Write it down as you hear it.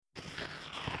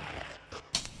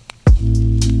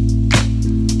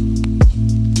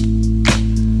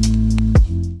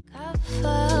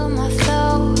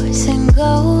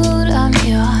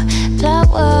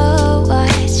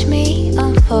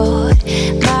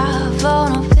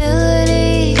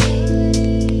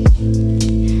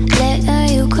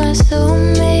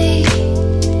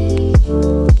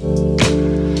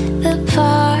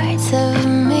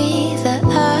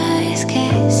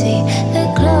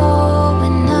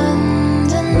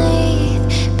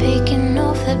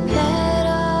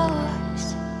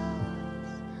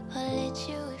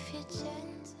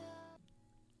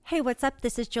Hey, what's up?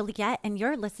 This is Juliet, and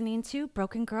you're listening to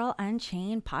Broken Girl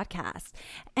Unchained podcast.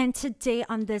 And today,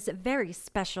 on this very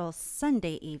special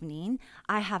Sunday evening,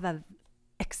 I have a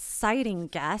exciting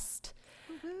guest.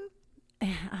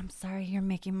 I'm sorry, you're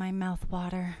making my mouth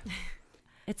water.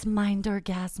 It's mind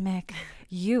orgasmic.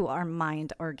 You are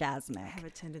mind orgasmic. I have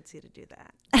a tendency to do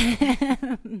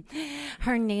that.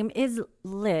 Her name is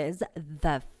Liz,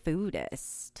 the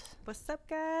foodist. What's up,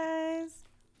 guys?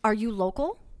 Are you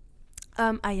local?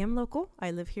 I am local.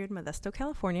 I live here in Modesto,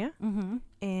 California. Mm-hmm.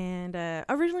 And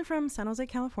originally from San Jose,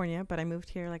 California, but I moved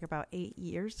here like about 8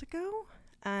 years ago.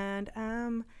 And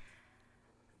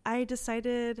I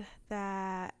decided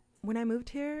that when I moved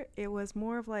here, it was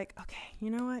more of like, okay,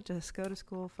 you know what? Just go to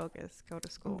school, focus, go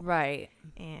to school. Right.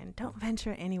 And don't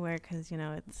venture anywhere because, you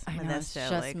know, it's I Modesto. know, it's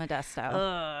just like, Modesto.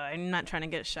 I'm not trying to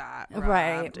get shot.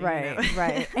 Right. Robbed, you know?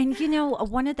 Right. And, you know,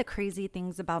 one of the crazy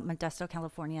things about Modesto,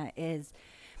 California is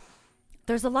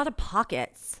there's a lot of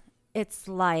pockets. It's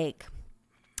like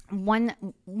one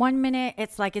minute,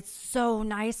 it's like it's so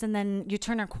nice. And then you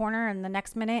turn a corner and the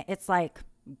next minute, it's like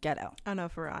ghetto. Oh, no,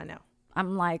 for real. I know.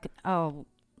 I'm like, oh,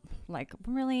 like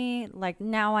really, like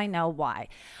now I know why.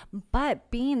 But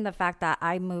being the fact that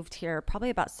I moved here probably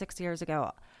about 6 years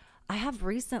ago, I have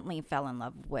recently fell in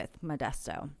love with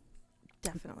Modesto.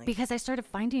 Definitely. Because I started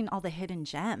finding all the hidden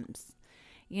gems,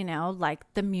 you know,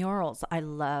 like the murals. I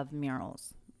love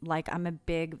murals. Like I'm a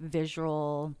big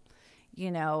visual,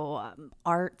 you know,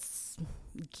 arts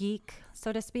geek,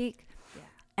 so to speak. Yeah.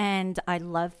 And I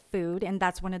love food. And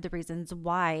that's one of the reasons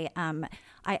why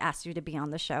I asked you to be on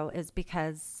the show is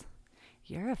because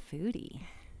you're a foodie.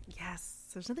 Yes.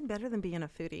 There's nothing better than being a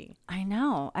foodie. I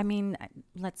know. I mean,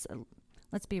 let's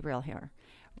be real here.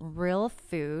 Real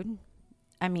food,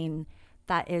 I mean,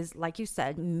 that is, like you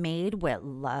said, made with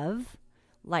love,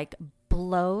 like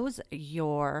blows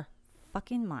your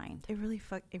fucking mind. It really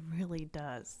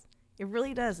does. It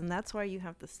really does. And that's why you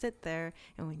have to sit there.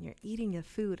 And when you're eating your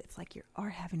food, it's like you are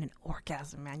having an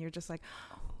orgasm, man. You're just like,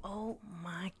 oh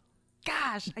my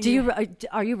gosh.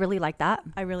 Are you really like that?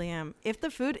 I really am. If the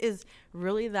food is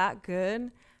really that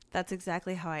good, that's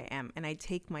exactly how I am. And I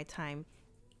take my time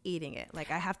eating it. Like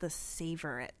I have to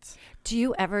savor it. Do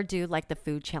you ever do like the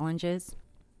food challenges?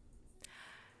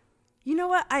 You know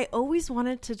what? I always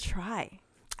wanted to try.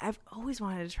 I've always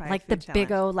wanted to try like a food the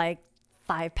big old like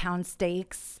 5-pound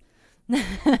steaks.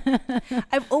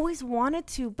 I've always wanted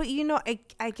to, but you know,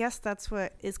 I guess that's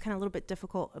what is kind of a little bit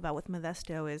difficult about with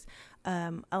Modesto is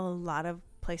a lot of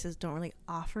places don't really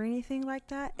offer anything like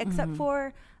that, except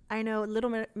for I know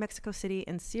Little Mexico City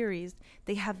and Ceres,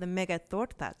 they have the Mega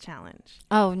Torta Challenge.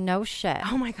 Oh, no shit.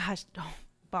 Oh my gosh,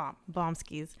 bomb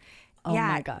skis. Oh yeah,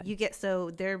 my God. You get, so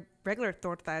their regular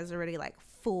torta is already like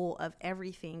full of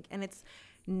everything, and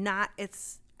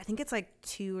I think it's like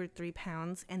 2 or 3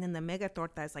 pounds, and then the Mega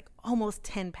Torta is like almost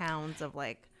 10 pounds of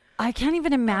like. I can't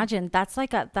even imagine. That's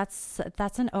like that's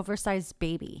an oversized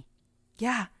baby.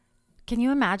 Yeah. Can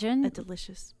you imagine? A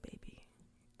delicious baby.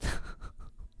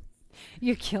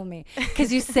 You kill me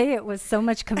because you say it with so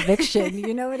much conviction.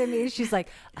 You know what I mean? She's like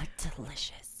a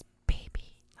delicious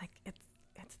baby. Like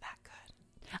it's that good.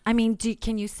 I mean,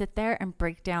 can you sit there and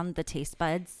break down the taste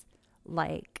buds?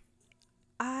 Like,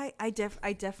 I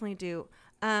definitely do.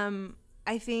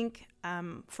 I think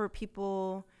for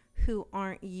people who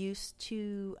aren't used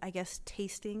to, I guess,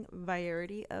 tasting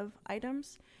variety of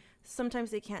items, sometimes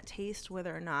they can't taste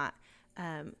whether or not,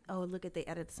 they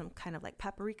added some kind of like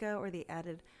paprika, or they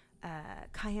added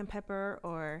cayenne pepper,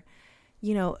 or,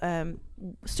 you know,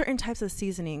 certain types of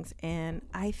seasonings. And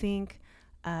I think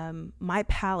my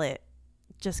palate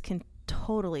just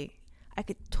I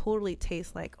could totally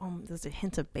taste like, oh, there's a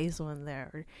hint of basil in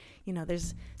there, or, you know,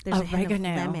 there's a hint of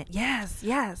lemon.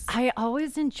 Yes. I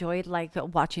always enjoyed like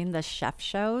watching the chef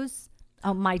shows.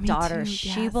 Oh, my daughter, too,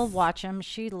 she yes. will watch them.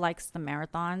 She likes the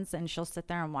marathons, and she'll sit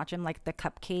there and watch them, like the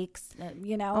cupcakes,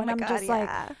 you know. Oh and my I'm God, just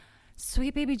yeah. like,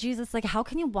 sweet baby Jesus, like, how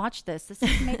can you watch this? This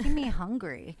is making me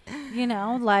hungry, you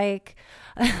know. Like,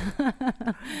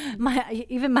 my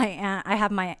aunt. I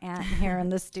have my aunt here in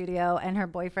the studio, and her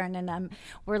boyfriend, and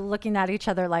we're looking at each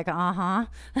other like,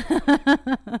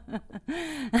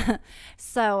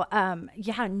 So,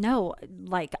 yeah, no,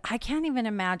 like, I can't even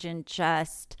imagine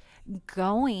just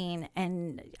going,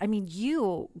 and I mean,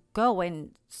 you go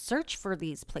and search for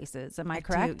these places. Am I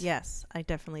correct? Do. Yes, I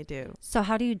definitely do. So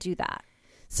how do you do that?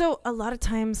 So a lot of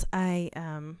times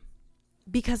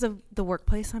because of the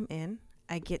workplace I'm in,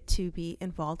 I get to be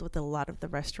involved with a lot of the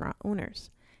restaurant owners.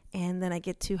 And then I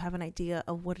get to have an idea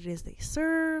of what it is they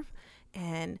serve.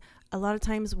 And a lot of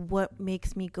times what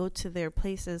makes me go to their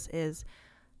places is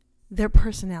their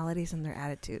personalities and their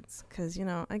attitudes. Because, you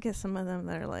know, I get some of them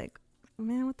that are like,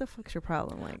 man, what the fuck's your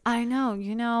problem? Like, I know,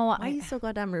 you know, why are you so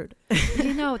goddamn rude?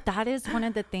 You know, that is one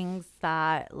of the things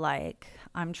that, like,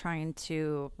 I'm trying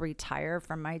to retire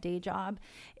from my day job,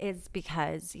 is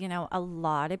because, you know, a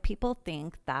lot of people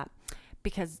think that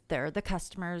because they're the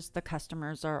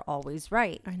customers are always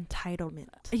right.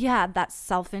 Entitlement. Yeah, that's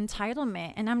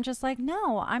self-entitlement. And I'm just like,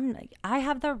 no, I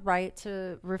have the right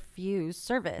to refuse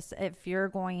service. If you're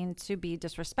going to be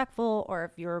disrespectful, or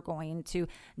if you're going to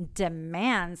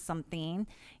demand something,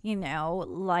 you know,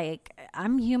 like,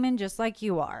 I'm human just like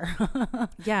you are.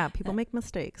 Yeah, people make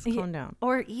mistakes. Calm down.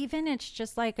 Or even it's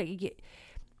just like,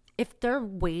 if they're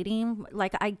waiting,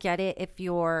 like, I get it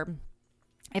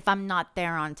if I'm not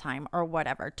there on time or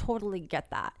whatever, totally get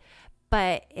that.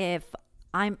 But if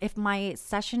my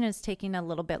session is taking a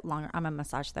little bit longer, I'm a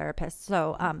massage therapist.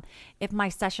 So if my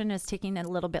session is taking a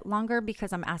little bit longer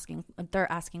because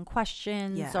they're asking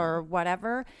questions or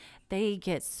whatever, they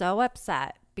get so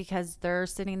upset because they're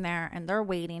sitting there and they're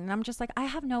waiting. And I'm just like, I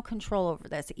have no control over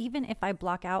this. Even if I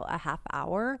block out a half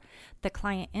hour, the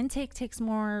client intake takes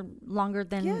longer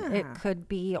than it could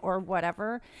be or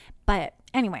whatever. But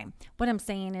anyway, what I'm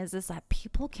saying is that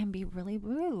people can be really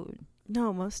rude.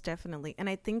 No, most definitely. And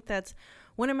I think that's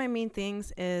one of my main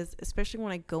things is, especially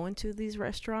when I go into these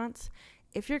restaurants,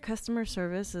 if your customer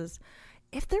service is,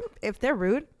 if they're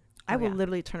rude, I will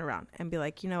literally turn around and be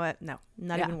like, you know what? No,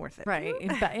 not even worth it. Right.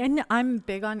 And I'm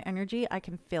big on energy. I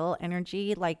can feel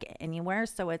energy like anywhere.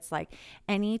 So it's like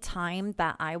anytime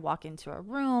that I walk into a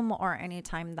room, or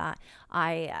anytime that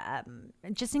I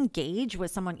just engage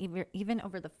with someone, even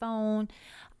over the phone,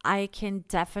 I can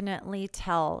definitely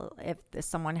tell if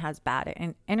someone has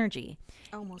bad energy.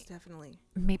 Oh, most definitely.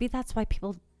 Maybe that's why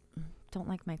people don't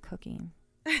like my cooking.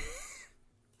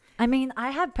 I mean, I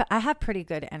have pretty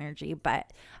good energy,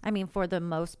 but I mean, for the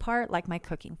most part, like, my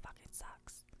cooking fucking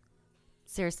sucks.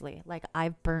 Seriously, like,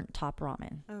 I've burnt top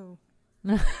ramen. Oh.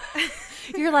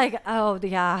 You're like, oh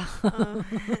yeah.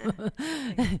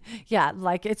 Yeah,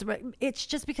 like, it's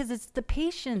just because it's the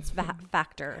patience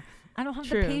factor. I don't have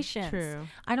the patience. True.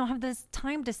 I don't have this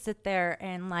time to sit there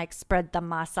and, like, spread the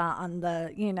masa on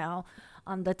the, you know,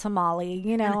 on the tamale,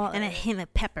 you know, and a hint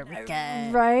of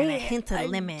paprika, right? And a hint of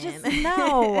lemon.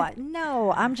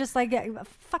 No, I'm just like,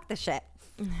 fuck the shit,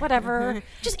 whatever.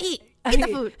 Just eat the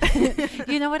food.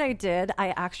 You know what I did?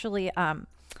 I actually, I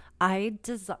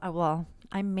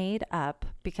made up,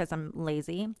 because I'm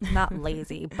lazy, not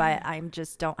lazy, but I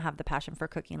just don't have the passion for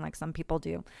cooking like some people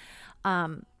do.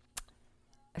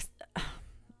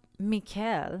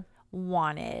 Mikel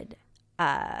wanted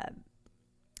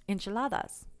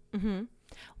enchiladas. Mm-hmm.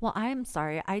 Well, I'm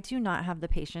sorry. I do not have the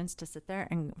patience to sit there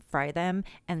and fry them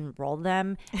and roll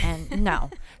them. And no.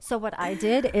 So what I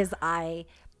did is I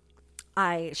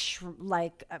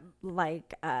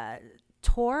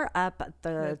tore up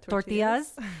the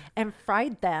tortillas and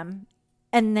fried them.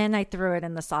 And then I threw it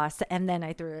in the sauce. And then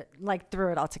I threw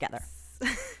it all together.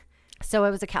 So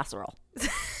it was a casserole.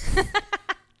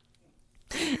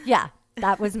 Yeah.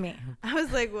 That was me. I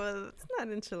was like, well, it's not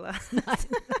enchilada.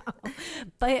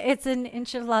 But it's an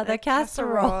enchilada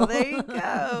casserole. There you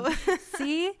go.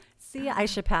 See, I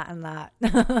should patent that.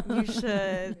 You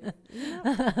should.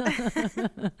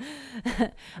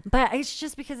 But it's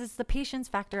just because it's the patience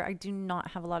factor. I do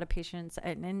not have a lot of patience.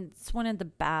 And it's one of the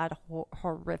bad,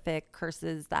 horrific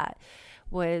curses that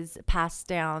was passed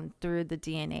down through the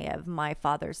DNA of my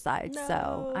father's side. No.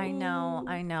 So I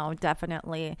know,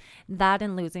 definitely. That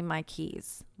and losing my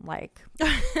keys. Like,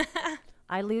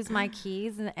 I lose my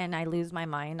keys and I lose my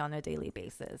mind on a daily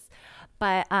basis.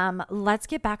 But let's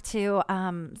get back to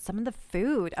some of the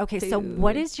food. Okay, so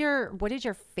what is your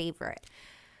favorite?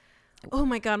 Oh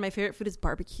my God, my favorite food is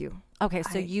barbecue. Okay,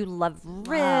 so you love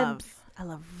ribs. I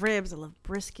love ribs. I love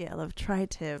brisket. I love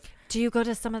tri-tip. Do you go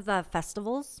to some of the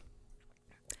festivals?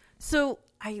 So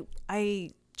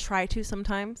I try to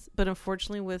sometimes, but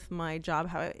unfortunately with my job,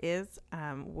 how it is,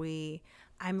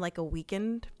 I'm like a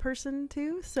weekend person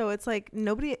too. So it's like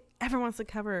nobody ever wants to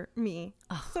cover me.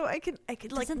 Oh, so I could like,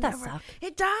 doesn't that suck?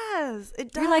 It does.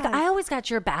 You're like, I always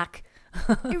got your back.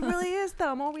 It really is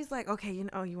though. I'm always like, okay, you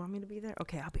know, you want me to be there?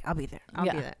 Okay, I'll be there. I'll be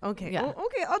there. Okay. Yeah. Well,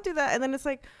 okay, I'll do that. And then it's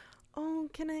like, oh,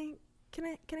 can I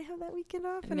have that weekend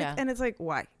off? And it's like,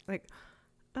 why? Like,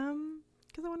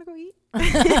 because I want to go eat.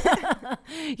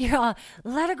 You're all,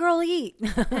 let a girl eat.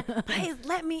 Please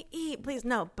let me eat. Please.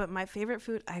 No, but my favorite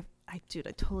food, I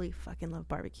totally fucking love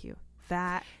barbecue.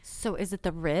 That. So is it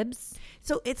the ribs?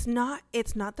 So it's not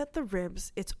that the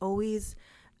ribs, it's always,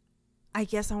 I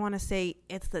guess I want to say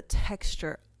it's the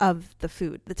texture of the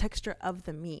food, the texture of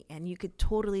the meat. And you could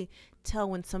totally tell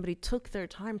when somebody took their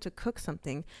time to cook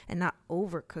something and not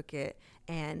overcook it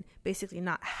and basically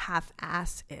not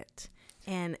half-ass it.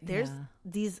 And there's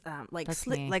these like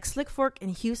Slick Fork in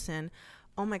Houston.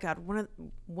 Oh my God,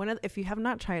 one of if you have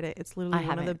not tried it, it's literally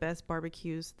one of the best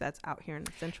barbecues that's out here in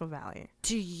the Central Valley.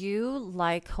 Do you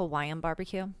like Hawaiian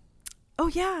barbecue? Oh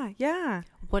yeah.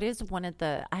 What is one of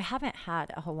the? I haven't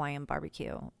had a Hawaiian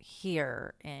barbecue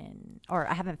here or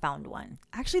I haven't found one.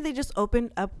 Actually, they just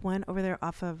opened up one over there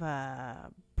off of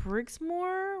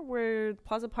Brixmore, where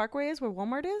Plaza Parkway is, where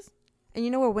Walmart is, and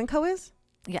you know where Winco is.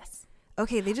 Yes.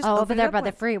 Okay, they just over there by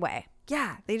the freeway.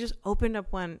 Yeah, they just opened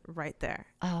up one right there.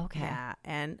 Oh, okay. Yeah,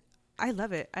 and I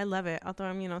love it. Although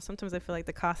I'm, sometimes I feel like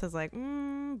the cost is like,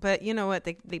 but you know what?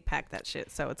 They pack that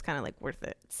shit, so it's kind of like worth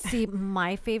it. See,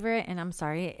 my favorite, and I'm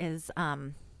sorry, is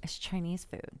Chinese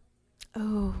food.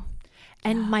 Oh,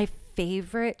 and my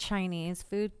favorite Chinese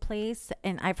food place,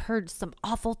 and I've heard some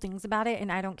awful things about it,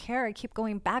 and I don't care. I keep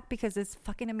going back because it's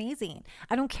fucking amazing.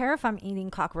 I don't care if I'm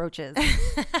eating cockroaches.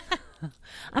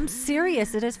 I'm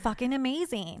serious. It is fucking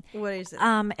amazing. What is it?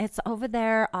 It's over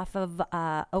there off of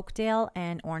Oakdale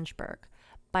and Orangeburg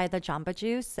by the Jamba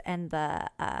Juice and the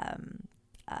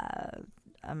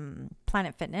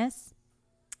Planet Fitness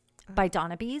by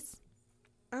Donnabee's.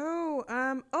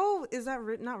 Is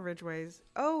that not Ridgeways?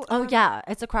 Yeah,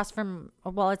 it's across from.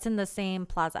 Well, it's in the same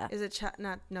plaza. Is it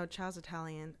Chow's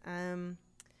Italian?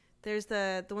 There's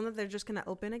the one that they're just gonna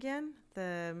open again.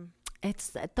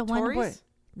 It's the one where.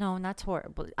 No, not Tori.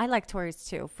 I like Tori's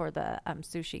too for the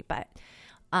sushi, but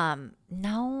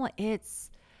no, it's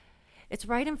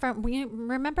right in front. We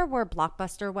remember where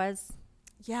Blockbuster was?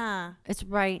 Yeah, it's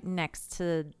right next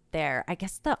to there. I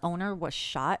guess the owner was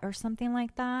shot or something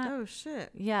like that. Oh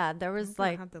shit! Yeah, there was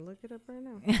I have to look it up right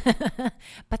now.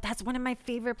 But that's one of my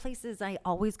favorite places. I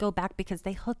always go back because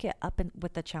they hook it up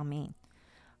with the chow mein.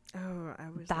 Oh, I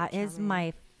was. That is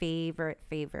my favorite.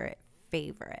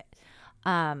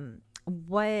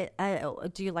 What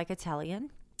do you like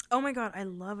Italian? Oh my God, I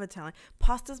love Italian.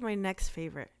 Pasta's my next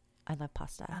favorite. I love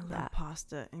pasta. I love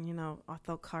pasta, and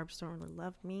although carbs don't really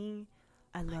love me,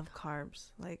 I love carbs.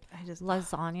 Like I just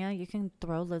lasagna. You can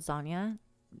throw lasagna.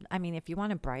 I mean, if you want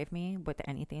to bribe me with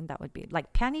anything, that would be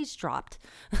like panties dropped.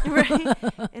 Right?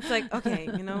 It's like,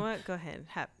 okay, you know what? Go ahead,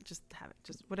 have it. Just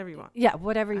whatever you want. Yeah,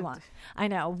 whatever you want. I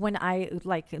know when I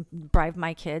like bribe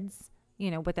my kids.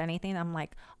 With anything, I'm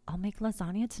like, I'll make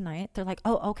lasagna tonight. They're like,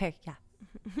 oh, okay, yeah.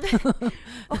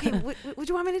 Okay, what do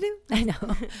you want me to do? I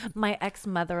know. My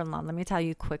ex-mother-in-law, let me tell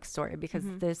you a quick story because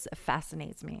this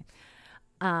fascinates me.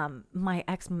 My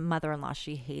ex-mother-in-law,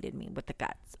 she hated me with the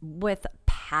guts, with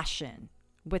passion.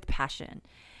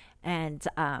 And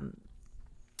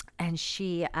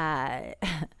she, I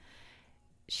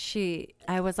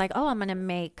was like, oh, I'm going to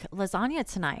make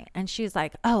lasagna tonight. And she's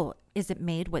like, oh, is it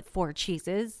made with 4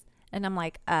 cheeses? And I'm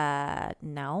like,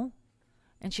 no.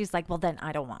 And she's like, well, then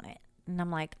I don't want it. And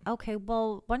I'm like, okay,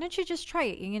 well, why don't you just try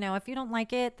it? If you don't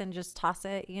like it, then just toss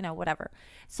it, whatever.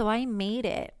 So I made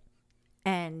it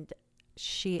and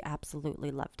she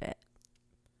absolutely loved it.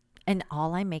 And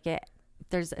all I make it,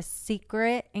 there's a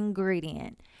secret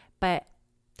ingredient, but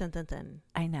dun, dun, dun.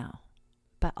 I know,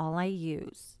 but all I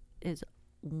use is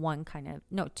 2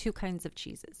 kinds of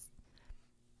cheeses.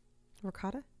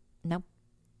 Ricotta? Nope.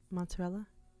 Mozzarella?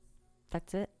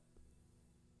 That's it.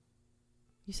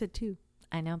 You said 2.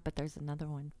 I know, but there's another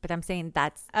one. But I'm saying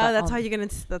that's how you're gonna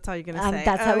say.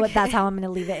 That's how I'm gonna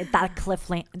leave it. That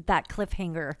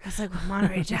cliffhanger. I was like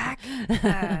Monterey Jack,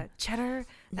 cheddar.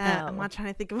 No. I'm not trying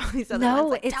to think of all these other ones.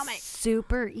 Like, it's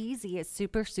super easy. It's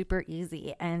super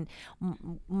easy. And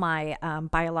my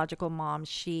biological mom,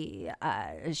 she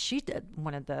did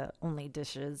one of the only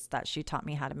dishes that she taught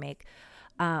me how to make.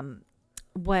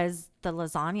 Was the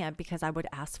lasagna, because I would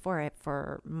ask for it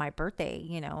for my birthday,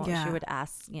 She would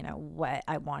ask, what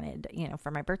I wanted,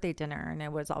 for my birthday dinner. And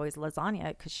it was always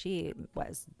lasagna because she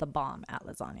was the bomb at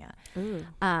lasagna. Ooh.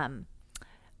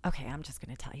 Okay, I'm just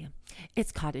going to tell you.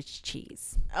 It's cottage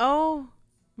cheese. Oh,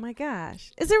 my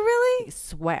gosh. Is it really? I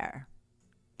swear.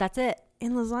 That's it.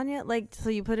 In lasagna? Like, so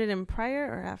you put it in prior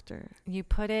or after? You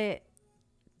put it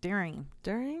during.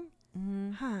 During?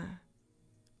 Mm-hmm. Huh.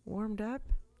 Warmed up?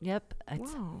 Yep.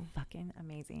 It's fucking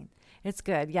amazing. It's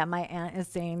good. Yeah. My aunt is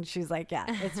saying, she's like, yeah,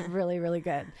 it's really, really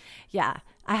good. Yeah.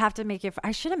 I have to make it.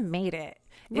 I should have made it.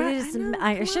 Right,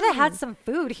 I should have had some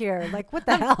food here. Like, what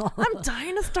the hell? I'm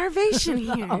dying of starvation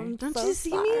here. Don't so you see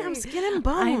sorry. me? I'm skin and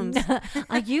bones.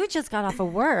 You just got off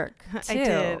of work too. I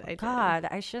did. God,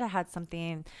 I should have had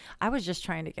something. I was just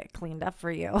trying to get cleaned up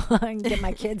for you and get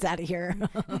my kids out of here.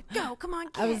 Go, come on,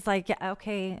 I was like, yeah,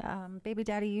 okay, baby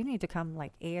daddy, you need to come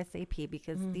like ASAP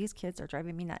because these kids are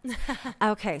driving me nuts.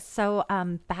 Okay, so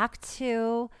back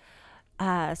to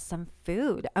some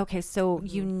food. Okay, so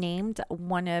you named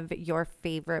one of your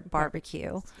favorite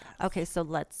barbecue. Yes. Okay, so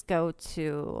let's go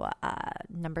to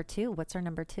number 2. What's our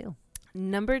number 2?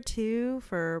 Number 2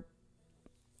 for,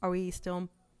 are we still on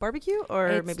barbecue or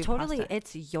it's maybe totally pasta?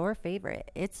 It's your favorite.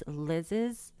 It's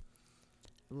Liz's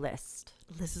list.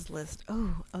 Liz's list.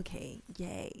 Oh, okay.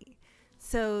 Yay.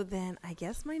 So then I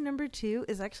guess my number 2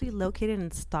 is actually located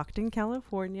in Stockton,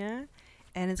 California.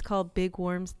 And it's called Big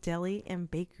Worm's Deli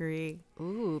and Bakery.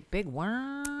 Ooh, Big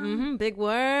Worm. Mm-hmm, Big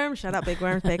Worm. Shout out Big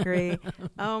Worm's Bakery.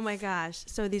 Oh my gosh.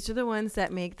 So these are the ones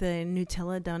that make the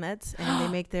Nutella donuts, and they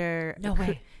make their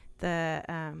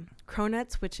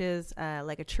cronuts, which is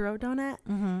like a churro donut,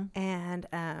 and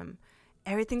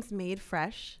everything's made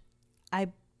fresh. I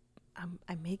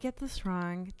may get this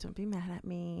wrong. Don't be mad at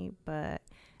me, but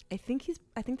I think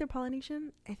they're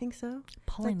Polynesian. I think so.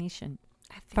 Polynesian.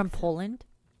 Like, from so. Poland.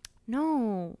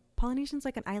 No, Polynesian's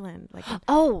like an island. Like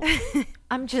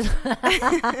I'm just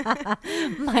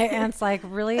my aunt's like,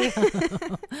 really?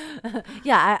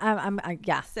 Yeah, I'm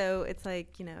yeah. So it's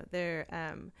like, they're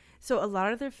so a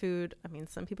lot of their food, I mean,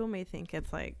 some people may think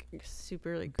it's like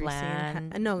super like greasy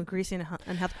bland. Greasy and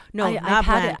unhealthy. No,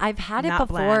 I've had it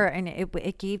before, and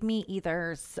it gave me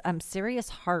either serious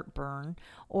heartburn,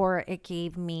 or it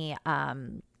gave me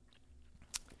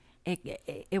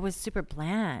it was super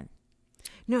bland.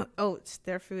 No,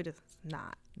 their food is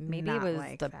not. Maybe it was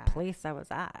like the that. place I was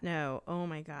at. No, oh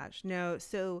my gosh, no.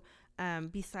 So,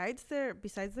 besides their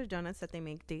donuts that they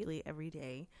make daily every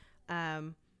day,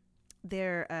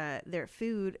 their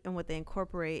food and what they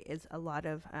incorporate is a lot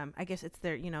of I guess it's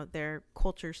their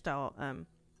culture style.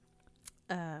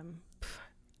 I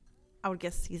would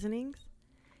guess seasonings.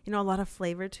 A lot of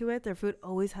flavor to it. Their food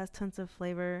always has tons of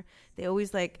flavor. They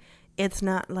always it's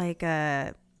not like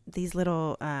these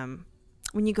little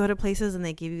when you go to places and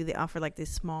they offer like these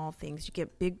small things, you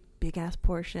get big ass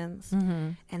portions,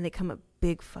 and they come with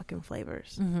big fucking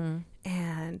flavors,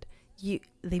 and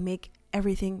they make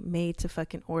everything made to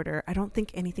fucking order. I don't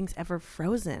think anything's ever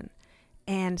frozen,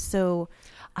 and so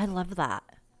I love that.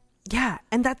 Yeah,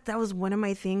 and that was one of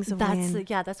my things.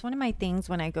 That's one of my things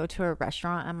when I go to a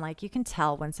restaurant. I'm like, you can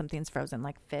tell when something's frozen,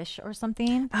 like fish or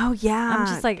something. Oh yeah, I'm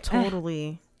just like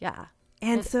totally. Yeah.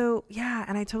 And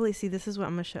and I totally see. This is what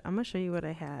I'm gonna show you what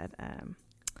I had.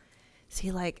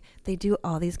 See, like they do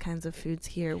all these kinds of foods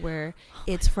here, where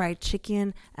it's fried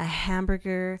chicken, a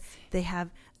hamburger. They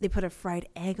put a fried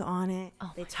egg on it.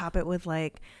 They top it with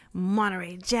like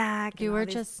Monterey Jack. You were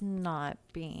just not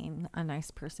being a nice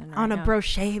person right on now. A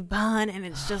brochet bun, and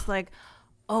it's just like,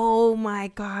 oh my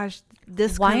gosh,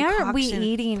 this. Why aren't we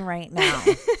eating right now?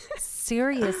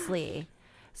 Seriously.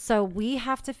 So we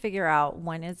have to figure out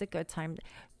when is a good time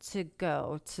to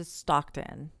go to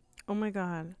Stockton. Oh my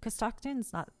God. Because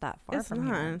Stockton's not that far from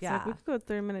here. It's like we could go a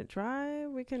 30-minute drive.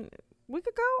 We could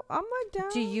go. I'm like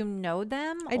down. Do you know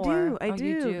them? I do.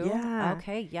 You do? Yeah.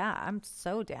 Okay. Yeah. I'm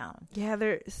so down. Yeah.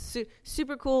 They're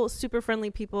super cool, super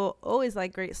friendly people. Always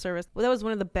like great service. Well, that was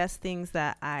one of the best things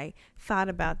that I thought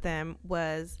about them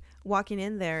was walking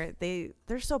in there.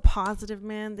 They're so positive,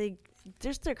 man.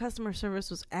 Just their customer service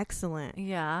was excellent.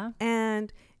 Yeah.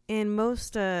 And in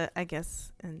most, I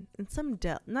guess, in some,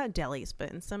 not delis, but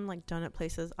in some like donut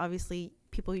places, obviously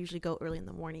people usually go early in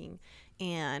the morning,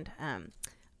 and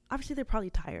obviously they're probably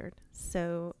tired.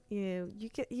 So you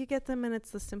get them, and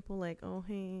it's the simple like, oh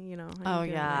hey, Oh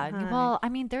yeah. Like, well, I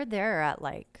mean, they're there at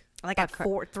like at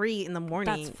 3 in the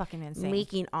morning. That's fucking insane.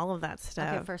 Making all of that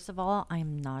stuff. Okay, first of all,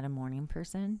 I'm not a morning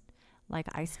person. Like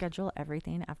I schedule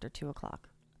everything after 2:00.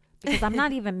 Because I'm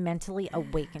not even mentally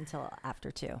awake until after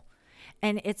 2.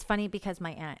 And it's funny because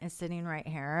my aunt is sitting right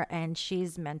here, and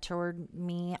she's mentored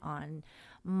me on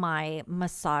my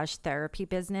massage therapy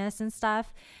business and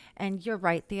stuff. And you're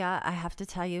right, Thea. I have to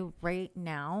tell you right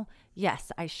now,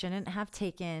 yes, I shouldn't have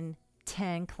taken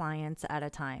 10 clients at a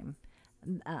time.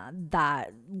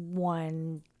 That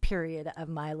one period of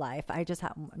my life. I just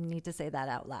need to say that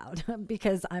out loud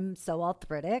because I'm so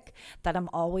arthritic that I'm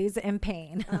always in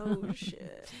pain. Oh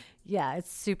shit. Yeah,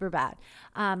 it's super bad.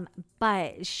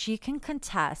 But she can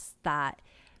contest that.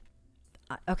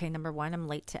 Okay, number 1, I'm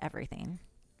late to everything.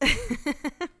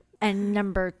 And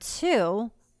number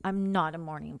 2, I'm not a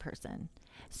morning person.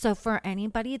 So for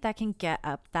anybody that can get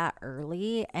up that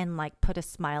early and like put a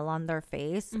smile on their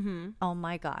face, oh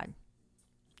my God,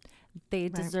 they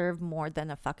deserve more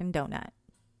than a fucking donut.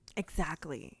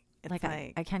 Exactly. It's Like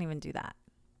I can't even do that.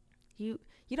 You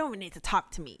don't even need to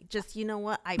talk to me. Just, you know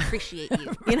what? I appreciate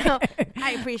you. You know,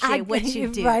 I appreciate what you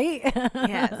do. Right?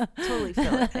 Yes, totally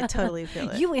feel it. I totally feel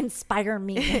it. You inspire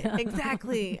me.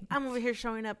 Exactly. I'm over here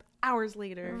showing up hours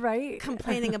later, right?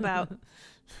 Complaining about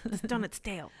this donut's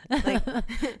stale. Like,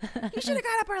 you should have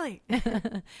got up early.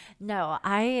 No,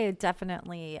 I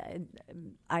definitely,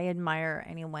 I admire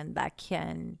anyone that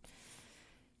can,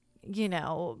 you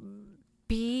know,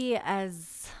 be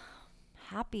as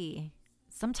happy.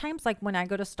 Sometimes, like when I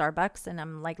go to Starbucks and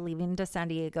I'm like leaving to San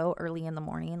Diego early in the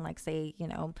morning, like say,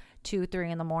 2,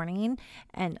 3 in the morning,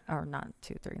 or not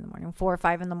 2, 3 in the morning, 4 or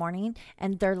 5 in the morning.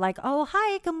 And they're like, oh,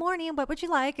 hi, good morning. What would you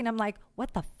like? And I'm like,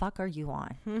 what the fuck are you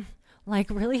on? Like,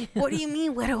 really? What do you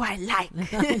mean? What do I like?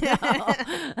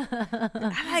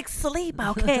 I like sleep.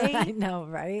 Okay. I know.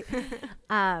 Right.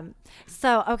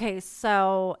 So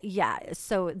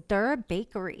they're a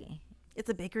bakery. It's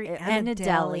a bakery and a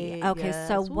deli. Okay, yes.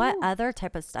 so what other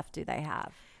type of stuff do they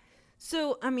have?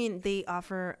 So, I mean, they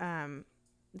offer,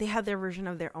 they have their version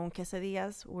of their own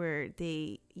quesadillas where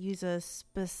they use a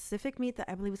specific meat that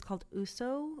I believe is called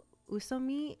uso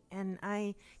meat. And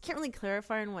I can't really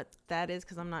clarify on what that is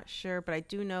because I'm not sure, but I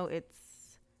do know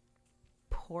it's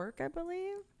pork, I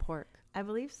believe. Pork. I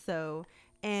believe so.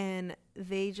 And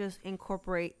they just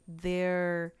incorporate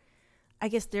their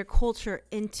culture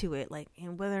into it, like,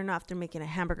 and whether or not they're making a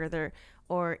hamburger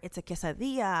or it's a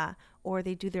quesadilla, or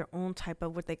they do their own type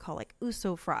of what they call like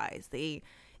uso fries.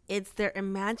 It's their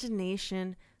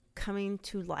imagination coming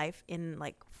to life in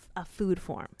like a food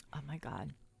form. Oh my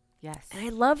God. Yes. And I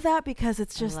love that because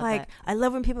it's just I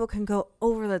love when people can go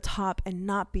over the top and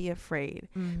not be afraid.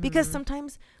 Because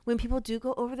sometimes when people do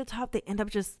go over the top, they end up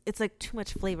it's like too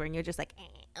much flavor and you're just like,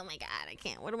 oh my God, I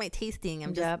can't. What am I tasting?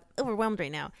 I'm just overwhelmed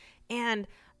right now. And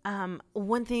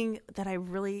one thing that I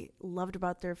really loved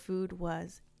about their food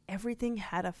was everything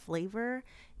had a flavor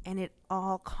and it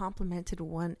all complemented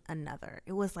one another.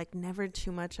 It was like never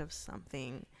too much of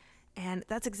something. And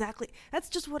that's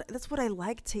what I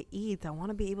like to eat. I want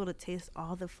to be able to taste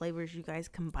all the flavors you guys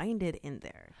combined it in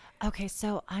there. Okay,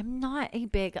 so I'm not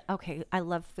I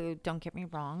love food, don't get me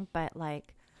wrong, but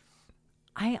like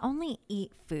I only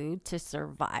eat food to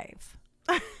survive.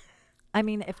 I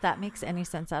mean, if that makes any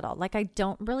sense at all. Like I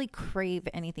don't really crave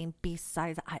anything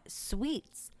besides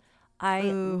sweets. I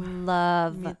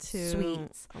love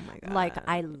sweets. Oh my God. Like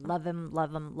I love them.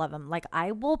 Like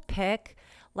I will pick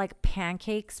like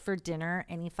pancakes for dinner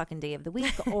any fucking day of the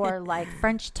week or like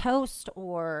French toast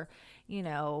or,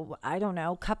 I don't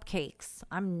know, cupcakes.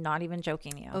 I'm not even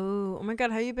joking you. Oh my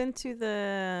God. Have you been to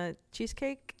the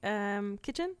Cheesecake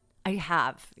Kitchen? I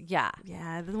have. Yeah.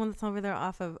 Yeah. The one that's over there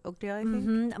off of Oakdale, I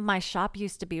think. My shop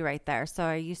used to be right there. So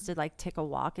I used to like take a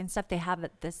walk and stuff. They have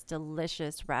this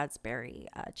delicious raspberry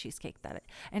cheesecake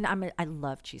and I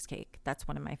love cheesecake. That's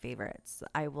one of my favorites.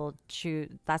 I will choose.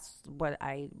 That's what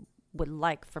I would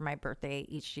like for my birthday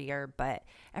each year. But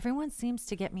everyone seems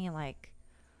to get me like,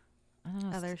 I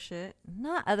don't know, other shit.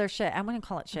 Not other shit. I wouldn't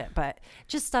call it shit, but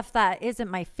just stuff that isn't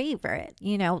my favorite,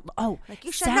 Oh, like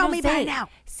you should know me by now.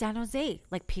 San Jose,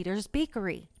 like Peter's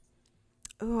Bakery.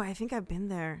 Oh, I think I've been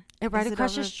there. Right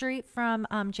across the street from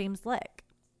James Lick.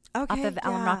 Okay. Off of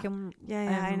Allen Rock and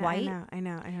White. I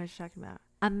know what you're talking about.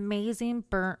 Amazing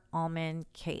burnt almond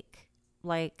cake.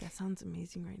 Like that sounds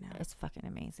amazing right now. It's fucking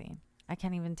amazing. I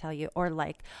can't even tell you. Or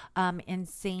like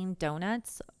Insane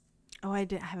Donuts. Oh, I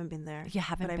haven't been there. You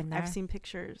haven't been there? I've seen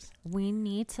pictures. We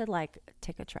need to like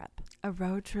take a trip. A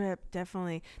road trip,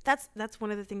 definitely. That's one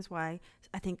of the things why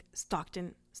I think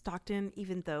Stockton,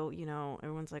 even though,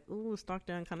 everyone's like, ooh,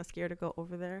 Stockton, I'm kind of scared to go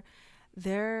over there.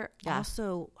 They're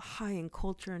also high in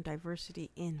culture and diversity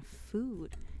in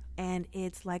food. And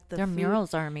it's like their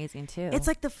murals are amazing too. It's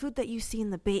like the food that you see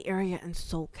in the Bay Area and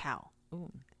SoCal.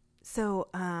 Ooh. So,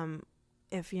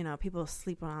 if people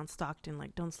sleep on Stockton,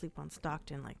 like don't sleep on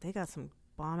Stockton, like they got some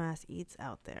bomb ass eats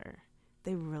out there.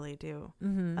 They really do.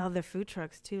 Oh, their food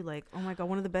trucks too. Like, oh my God,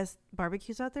 one of the best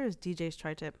barbecues out there is DJ's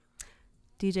Tri-Tip.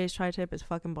 DJ's Tri-Tip is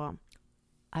fucking bomb.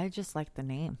 I just like the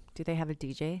name. Do they have a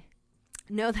DJ?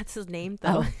 No, that's his name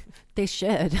though. Oh, they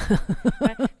should.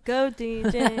 Go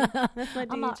DJ. That's my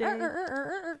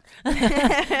DJ.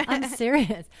 I'm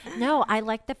serious. No, I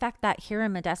like the fact that here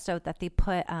in Modesto that they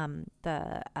put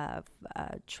the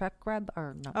truck grub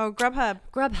or no. Oh,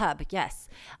 Grubhub, yes.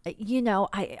 I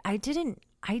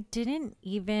didn't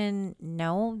even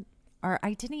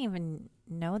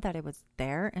know that it was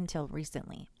there until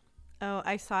recently. Oh,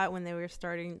 I saw it when they were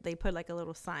starting. They put like a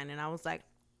little sign, and I was like,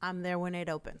 I'm there when it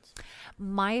opens.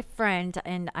 My friend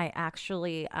and I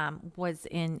actually was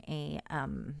in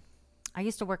I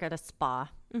used to work at a spa.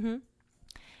 Mm-hmm.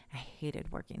 I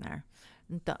hated working there.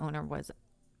 The owner was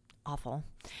awful.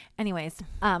 Anyways,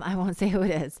 I won't say who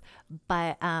it is,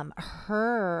 but a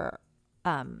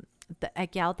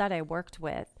gal that I worked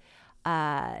with,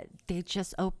 they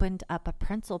just opened up a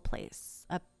pretzel place,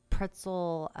 a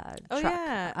pretzel Oh truck.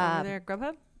 yeah, over there,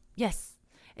 Grubhub. Yes,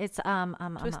 it's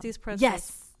Twisty's Pretzels.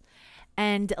 Yes.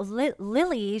 And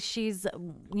Lily, she's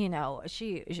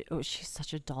she's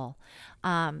such a doll.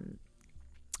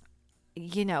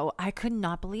 I could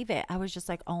not believe it. I was just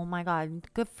like, oh my God,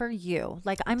 good for you.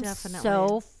 Like, I'm Definitely.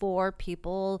 so for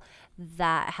people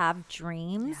that have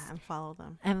dreams. Yeah, and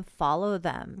follow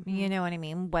them. Mm-hmm. You know what I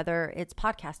mean? Whether it's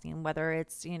podcasting, whether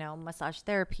it's, massage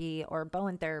therapy or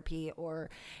Bowen therapy or,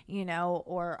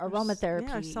 or aromatherapy.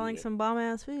 Yeah, selling some bomb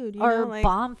ass food.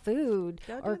 Bomb food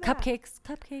or that.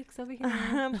 cupcakes over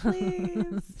here.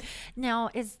 Please. Now,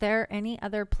 is there any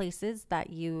other places that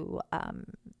you,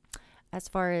 as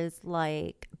far as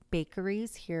like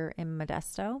bakeries here in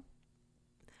Modesto?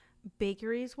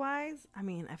 Bakeries wise, I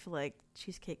mean, I feel like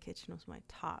Cheesecake Kitchen was my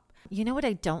top. You know what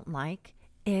I don't like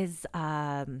is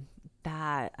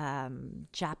that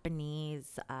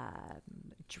Japanese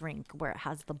drink where it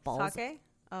has the balls. Sake?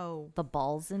 Oh. The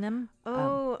balls in them.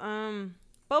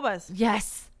 Bobas.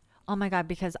 Yes. Oh my God,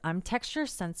 because I'm texture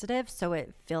sensitive, so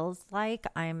it feels like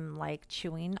I'm like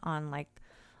chewing on like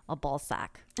a ball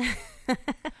sack.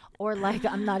 Or like,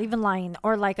 I'm not even lying,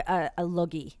 or like a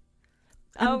loogie.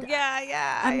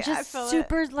 Yeah. I'm just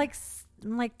super like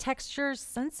texture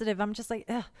sensitive. I'm just like,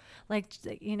 ugh. Like,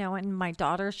 and my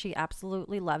daughter, she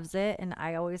absolutely loves it. And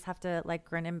I always have to like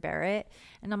grin and bear it.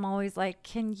 And I'm always like,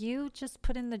 can you just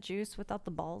put in the juice without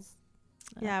the balls?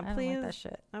 Yeah, I please. don't like that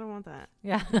shit. I don't want that.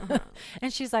 Yeah.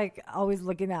 And she's like always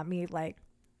looking at me like,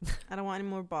 I don't want any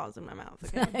more balls in my mouth.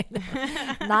 Okay?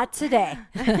 Not today.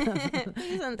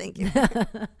 Please and thank you.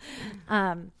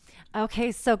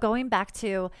 Okay, so going back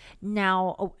to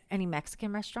now, any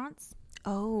Mexican restaurants?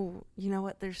 Oh, you know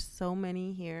what? There's so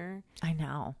many here. I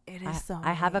know. It is so many.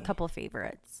 I have a couple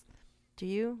favorites. Do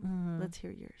you? Let's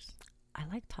hear yours. I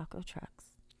like taco trucks.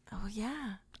 Oh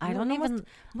yeah. I don't even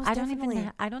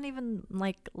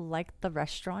like the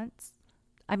restaurants.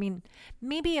 I mean,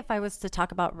 maybe if I was to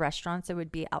talk about restaurants, it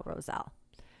would be El Rosal,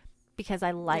 because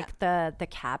I like the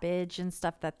cabbage and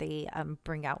stuff that they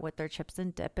bring out with their chips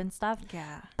and dip and stuff.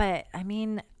 Yeah. But I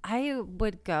mean, I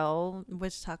would go.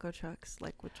 Which taco trucks?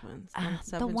 Like which ones?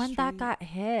 The one that got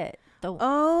hit. That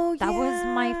was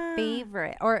my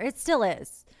favorite, or it still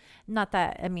is. Not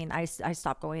that, I mean, I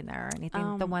stopped going there or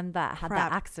anything. The one that had the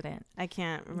accident. I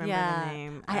can't remember the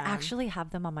name. I actually have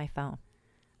them on my phone.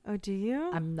 Oh, do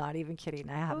you? I'm not even kidding.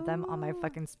 I have them on my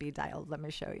fucking speed dial. Let me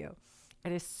show you.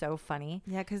 It is so funny.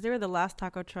 Yeah, because they were the last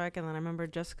taco truck, and then I remember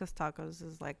Jessica's Tacos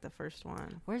is like the first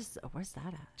one. Where's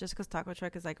that at? Jessica's Taco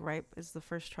Truck is like is the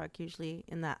first truck usually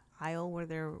in that aisle where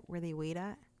they wait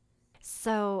at.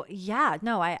 So yeah,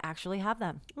 no, I actually have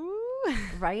them. Ooh.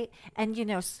 Right? And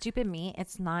stupid me,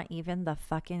 it's not even the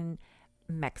fucking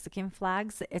Mexican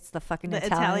flags, it's the fucking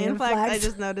Italian flags. I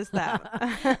just noticed that.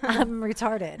 I'm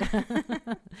retarded.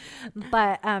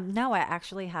 But no, I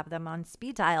actually have them on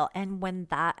speed dial, and when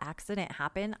that accident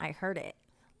happened, I heard it.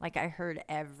 Like, I heard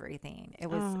everything. It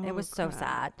was so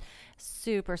sad.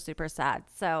 Super, super sad.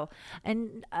 So,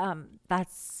 and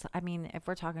that's, I mean, if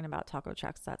we're talking about taco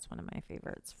trucks, that's one of my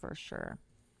favorites for sure.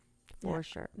 For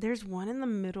sure. There's one in the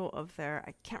middle of there.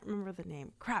 I can't remember the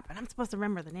name. Crap. And I'm supposed to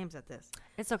remember the names at this.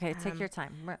 It's okay. Take your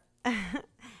time.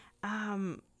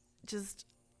 Just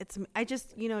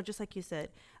like you said,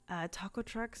 taco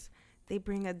trucks, they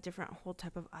bring a different whole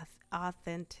type of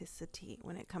authenticity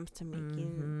when it comes to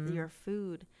making your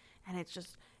food. And it's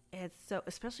so,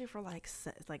 especially for like $6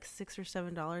 or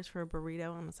 $7 for a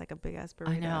burrito, and it's like a big ass burrito.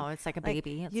 I know, it's like a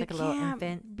baby. It's like a little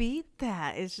infant. Beat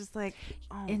that. It's just like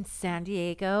in San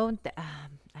Diego.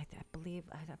 I believe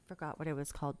I forgot what it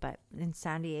was called, but in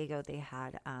San Diego they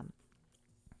had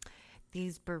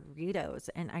these burritos,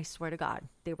 and I swear to God,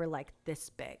 they were like this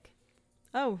big.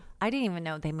 Oh, I didn't even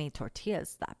know they made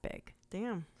tortillas that big.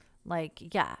 Damn.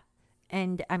 Like, yeah.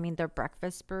 And I mean, their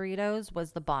breakfast burritos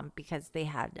was the bomb, because they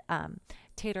had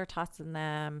tater tots in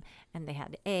them, and they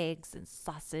had eggs and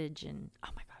sausage, and oh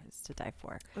my God, it's to die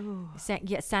for.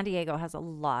 San Diego has a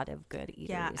lot of good eateries.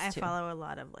 Yeah, I too. follow a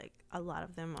lot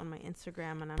of them on my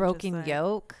Instagram, and I'm Broken just like,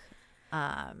 Yolk.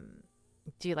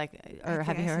 Do you like, or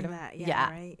have you heard of that? Yeah,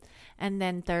 right. And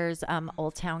then there's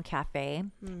Old Town Cafe.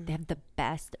 They have the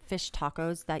best fish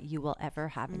tacos that you will ever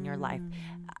have in your life.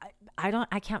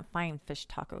 I can't find fish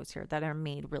tacos here that are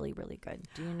made really, really good.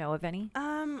 Do you know of any?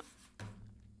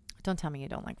 Don't tell me you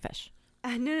don't like fish.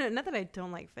 No, not that I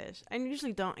don't like fish. I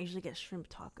usually don't. I usually get shrimp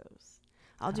tacos.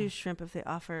 I'll do shrimp if they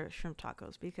offer shrimp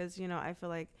tacos because, I feel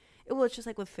like, it's just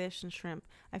like with fish and shrimp.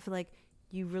 I feel like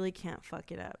you really can't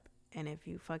fuck it up. And if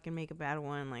you fucking make a bad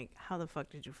one, like, how the fuck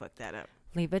did you fuck that up?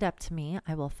 Leave it up to me.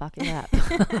 I will fuck it up.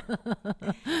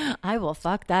 I will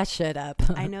fuck that shit up.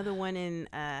 I know the one in,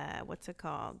 what's it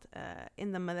called?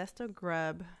 In the Modesto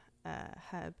Grub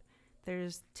hub.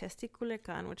 There's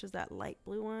Testiculican, which is that light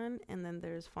blue one. And then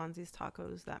there's Fonzie's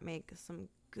Tacos that make some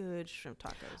good shrimp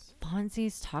tacos.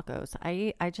 Fonzie's Tacos.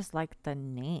 I just like the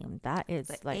name. That is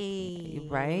the like, A.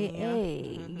 right?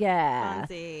 Yeah. Yeah.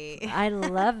 Fonzie. I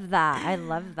love that. I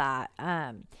love that.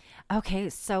 Okay.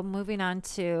 So moving on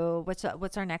to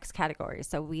what's our next category?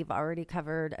 So we've already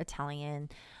covered Italian.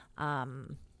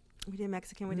 We did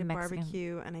Mexican. We did Mexican.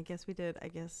 barbecue. And I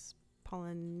did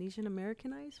Polynesian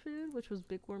Americanized food, which was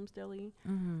Big Worm's Deli.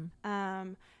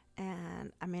 Mm-hmm.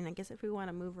 And I mean, I guess if we want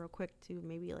to move real quick to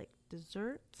maybe like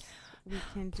desserts, we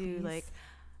can do like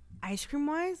ice cream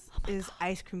wise is God.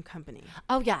 Ice Cream Company.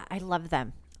 Oh yeah, I love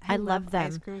them. I love them.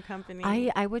 Ice Cream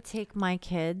Company. I would take my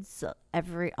kids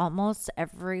almost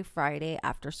every Friday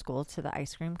after school to the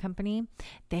Ice Cream Company.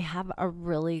 They have a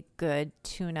really good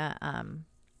tuna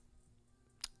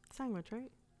sandwich,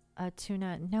 right? It's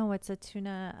a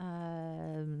tuna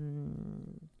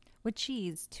with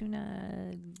cheese.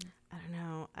 Tuna. I don't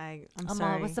know. I'm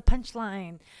sorry. What's the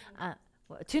punchline?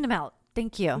 Tuna melt.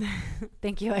 Thank you.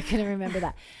 Thank you. I couldn't remember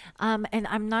that. And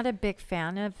I'm not a big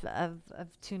fan of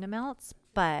tuna melts,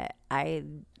 but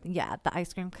the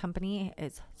Ice Cream Company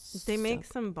is They make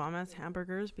some bomb-ass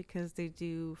hamburgers because they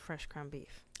do fresh ground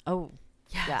beef. Oh,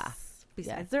 yes. Yeah.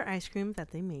 Besides their ice cream that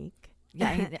they make.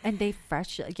 Yeah, and they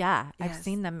fresh. Yeah, yes. I've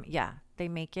seen them. Yeah, they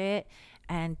make it,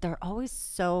 and they're always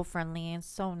so friendly and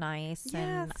so nice.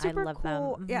 Yeah, and super I love cool. them.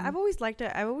 Mm-hmm. Yeah, I've always liked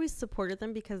it. I've always supported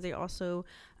them because they also,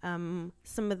 some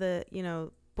of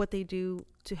the, what they do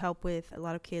to help with a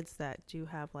lot of kids that do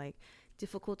have like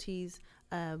difficulties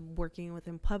working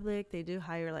within public. They do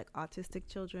hire like autistic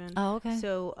children. Oh, okay.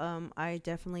 So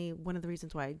one of the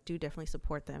reasons why I do definitely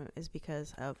support them is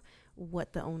because of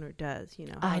what the owner does,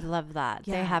 I love that.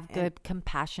 Yeah, they have good,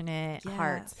 compassionate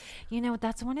hearts.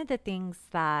 That's one of the things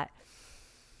that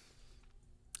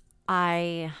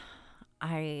I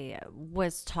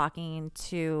was talking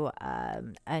to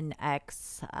an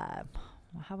ex,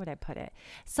 how would I put it?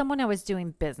 Someone I was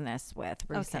doing business with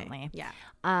recently. Okay. Yeah.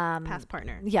 Past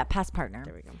partner. Yeah, past partner.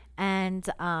 There we go. And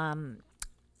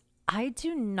I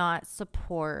do not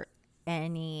support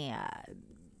any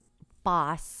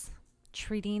boss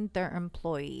treating their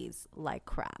employees like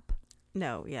crap.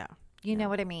 No, yeah. You know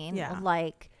what I mean? Yeah.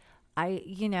 Like,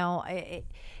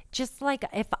 just like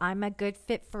if I'm a good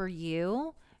fit for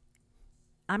you,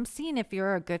 I'm seeing if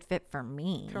you're a good fit for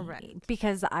me. Correct.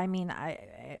 Because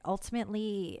I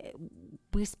ultimately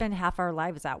we spend half our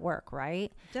lives at work,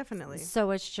 right? Definitely.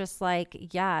 So it's just like,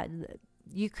 yeah,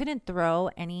 you couldn't throw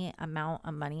any amount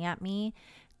of money at me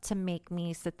to make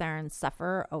me sit there and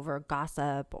suffer over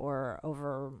gossip or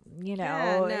over,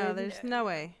 Yeah, no, there's no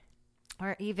way.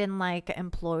 Or even like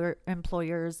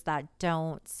employers that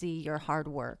don't see your hard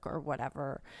work or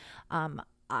whatever.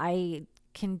 I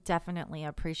can definitely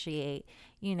appreciate,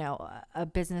 a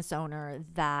business owner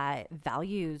that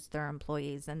values their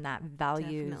employees and that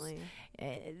values,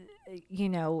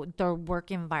 their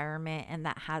work environment and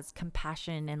that has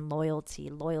compassion and loyalty.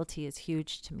 Loyalty is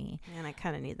huge to me. And I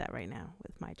kind of need that right now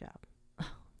with my job.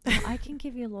 I can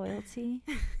give you loyalty.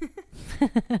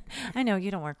 I know you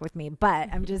don't work with me, but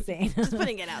I'm just saying. Just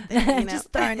putting it out there.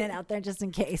 Just throwing it out there just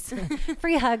in case.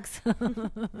 Free hugs.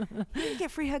 You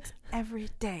get free hugs every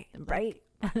day. Right.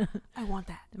 I want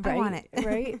that. Right? I want it.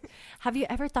 Right. Have you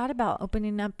ever thought about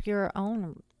opening up your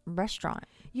own restaurant?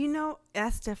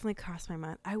 That's definitely crossed my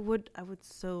mind. I would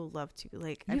so love to.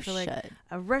 Like, I feel should. like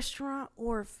a restaurant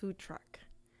or a food truck.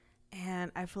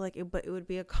 And I feel like it would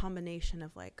be a combination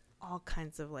of like all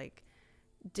kinds of like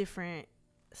different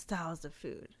styles of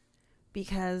food,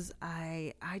 because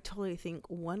I totally think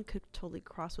one could totally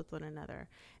cross with one another.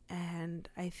 And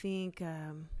I think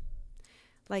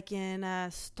like in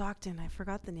Stockton, I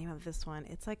forgot the name of this one.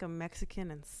 It's like a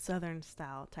Mexican and Southern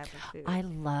style type of food. I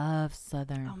love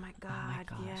Southern. Oh my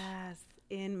God, yes.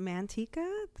 In Manteca,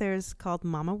 there's called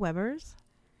Mama Weber's.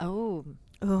 Oh,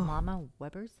 Mama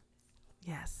Weber's?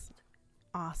 Yes.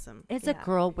 Awesome. It's a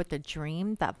girl with a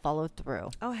dream that followed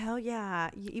through. Oh, hell yeah.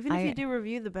 Even if you do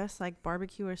review the best like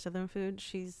barbecue or Southern food,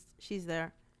 she's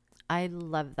there. I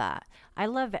love that. I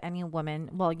love any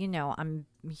woman. Well, I'm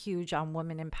huge on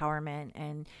women empowerment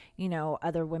and, you know,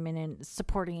 other women and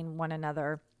supporting one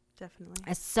another.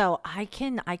 Definitely. So I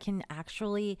can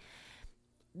actually,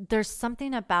 there's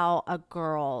something about a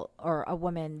girl or a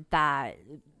woman that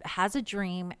has a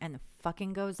dream and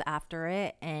fucking goes after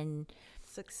it and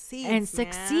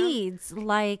succeeds.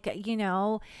 Like, you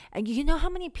know how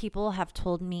many people have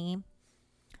told me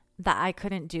that I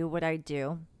couldn't do what I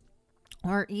do,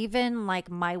 or even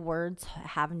like my words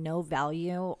have no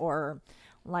value, or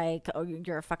like, oh,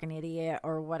 you're a fucking idiot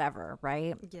or whatever,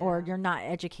 right? Yeah. Or you're not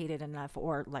educated enough,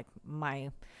 or like my,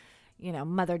 you know,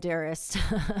 mother dearest,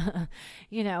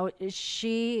 you know,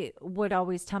 she would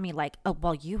always tell me like, oh,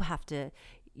 well, you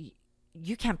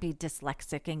can't be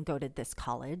dyslexic and go to this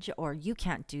college, or you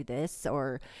can't do this,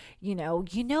 or, you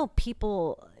know,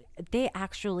 people, they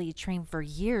actually train for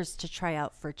years to try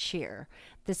out for cheer.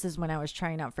 This is when I was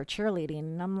trying out for cheerleading,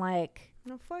 and I'm like,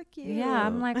 no, fuck you. Yeah,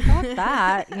 I'm like, fuck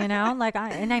that, you know, like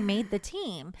I made the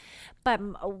team. But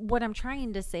what I'm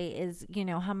trying to say is, you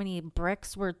know, how many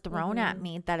bricks were thrown at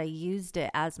me that I used it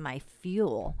as my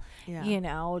fuel, you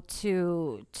know,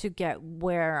 to get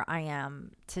where I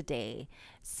am today.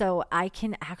 So I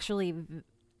can actually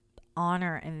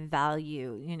honor and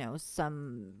value, you know,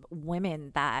 some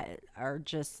women that are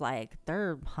just like,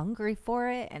 they're hungry for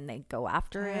it and they go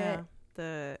after it.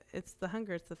 It's the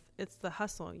hunger, it's the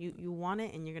hustle. You want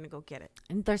it and you're gonna go get it.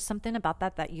 And there's something about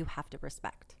that you have to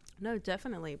respect. No,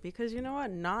 definitely, because you know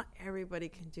what, not everybody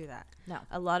can do that. No,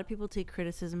 a lot of people take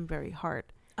criticism very hard.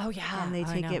 Oh yeah, and they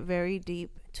take it very deep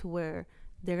to where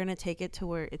they're gonna take it to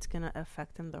where it's gonna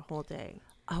affect them their whole day.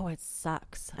 Oh, it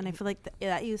sucks. And I feel like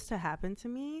that used to happen to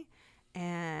me,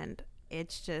 and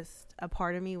it's just a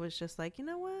part of me was just like, you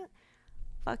know what,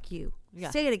 fuck you.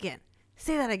 Say it again.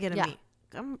 Say that again to me.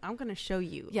 I'm gonna show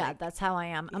you. Yeah, like, that's how I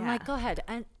am. I'm like, go ahead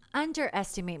and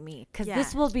underestimate me, because Yeah.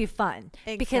 this will be fun.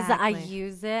 Exactly. Because I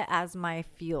use it as my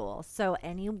fuel. So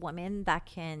any woman that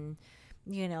can,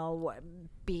 you know,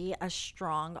 be a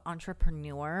strong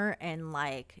entrepreneur and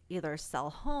like either sell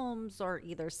homes or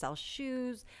either sell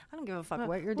shoes, I don't give a fuck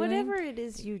what you're doing. Whatever it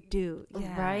is you do,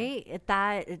 right?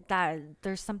 That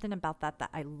there's something about that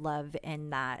I love,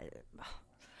 and that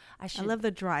I love the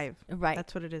drive. Right.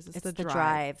 That's what it is. It's the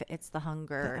drive. It's the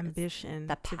hunger. The ambition.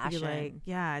 The passion. To be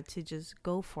like, to just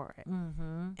go for it.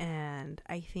 Mm-hmm. And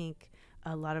I think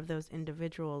a lot of those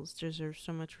individuals deserve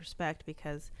so much respect,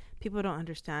 because people don't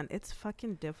understand. It's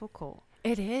fucking difficult.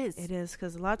 It is. It is,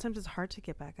 because a lot of times it's hard to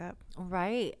get back up.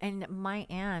 Right. And my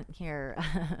aunt here,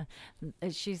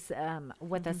 she's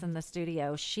with us in the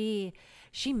studio. She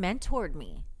mentored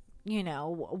me, you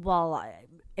know,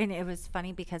 and it was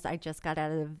funny because I just got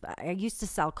I used to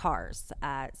sell cars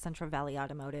at Central Valley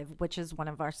Automotive, which is one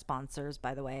of our sponsors,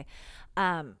 by the way.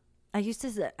 I used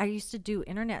to do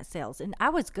internet sales, and I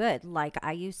was good. Like,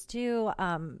 I used to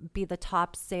be the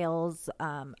top sales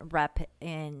rep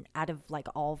out of like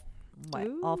all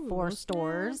 4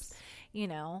 stores, you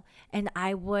know. And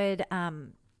I was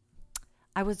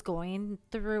going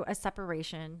through a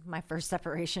separation, my first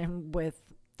separation with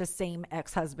the same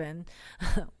ex-husband.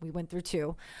 We went through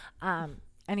 2.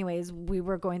 Anyways, we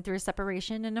were going through a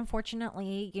separation, and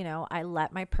unfortunately, you know, I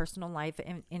let my personal life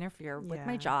interfere with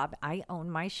my job. I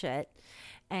own my shit,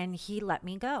 and he let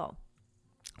me go,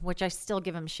 which I still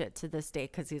give him shit to this day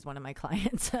because he's one of my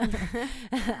clients.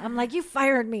 I'm like, you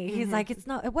fired me. He's like,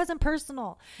 it wasn't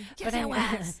personal. Yes, it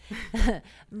was.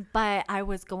 But I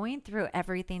was going through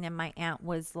everything, and my aunt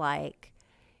was like,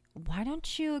 why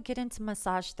don't you get into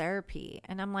massage therapy?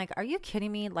 And I'm like, are you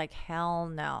kidding me? Like, hell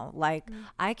no. Like,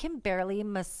 I can barely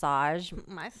massage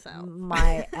myself,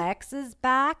 my ex's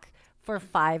back for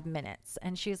 5 minutes.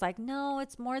 And she's like, no,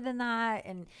 it's more than that.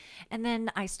 And then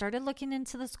I started looking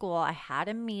into the school. I had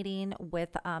a meeting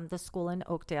with the school in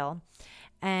Oakdale,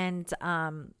 and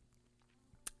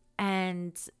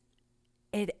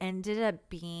it ended up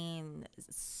being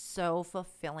so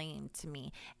fulfilling to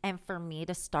me. And for me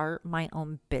to start my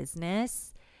own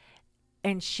business,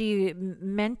 and she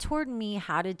mentored me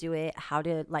how to do it, how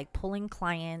to like pull in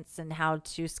clients and how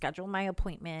to schedule my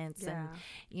appointments. And,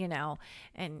 you know,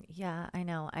 and I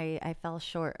know I fell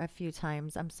short a few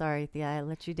times. I'm sorry, Thea, I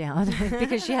let you down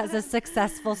because she has a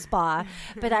successful spa.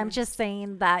 But I'm just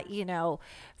saying that, you know,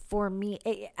 for me,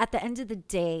 at the end of the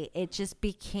day, it just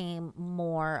became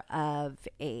more of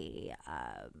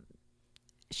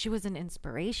she was an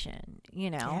inspiration, you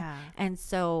know? Yeah. And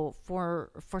so for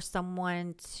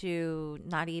someone to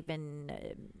not even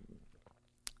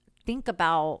think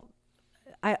about,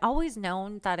 I always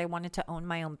known that I wanted to own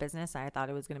my own business. I thought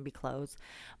it was going to be clothes,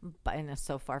 but and it's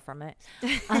so far from it.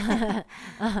 And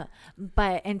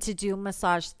to do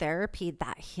massage therapy,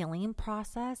 that healing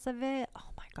process of it,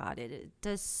 oh my God, it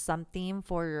does something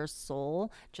for your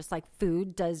soul, just like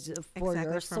food does for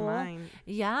Exactly, your for soul. mine.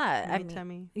 Yeah, My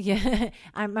tummy. yeah,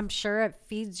 I'm sure it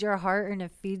feeds your heart and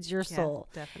it feeds your soul.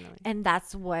 Definitely. And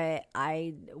that's what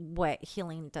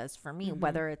healing does for me,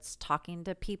 whether it's talking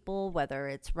to people, whether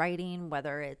it's writing,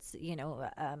 whether it's,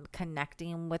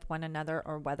 connecting with one another,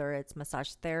 or whether it's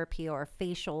massage therapy or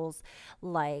facials,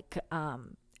 like,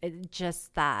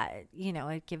 just that,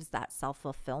 it gives that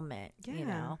self-fulfillment,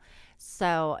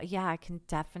 So yeah, I can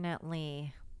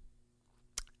definitely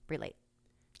relate,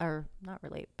 or not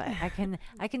relate, but I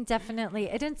can definitely,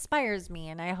 it inspires me.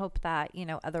 And I hope that,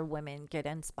 other women get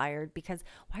inspired, because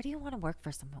why do you want to work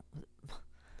for someone?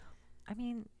 I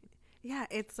mean, yeah,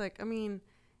 it's like,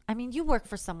 you work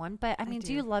for someone, but I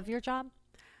do you love your job?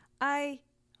 I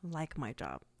like my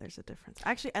job. There's a difference.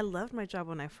 Actually, I loved my job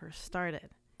when I first started.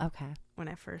 Okay. When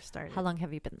I first started. How long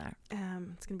have you been there?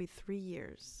 It's going to be 3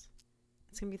 years.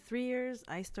 It's going to be 3 years.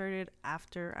 I started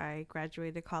after I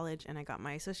graduated college and I got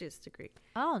my associate's degree.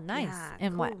 Oh, nice. Yeah,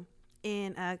 In what?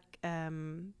 In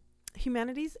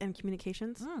humanities and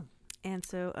communications. And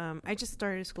so I just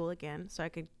started school again so I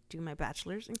could do my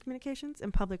bachelor's in communications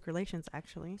and public relations,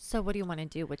 actually. So what do you want to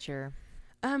do? What's your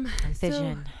So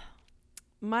vision?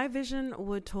 my vision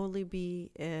would totally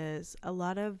be is a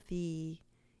lot of the,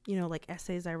 like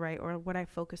essays I write, or what I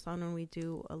focus on when we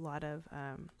do a lot of,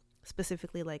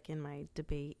 specifically like in my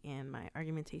debate and my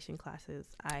argumentation classes.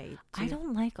 I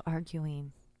don't like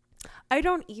arguing. I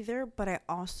don't either, but I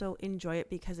also enjoy it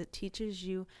because it teaches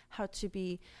you how to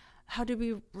be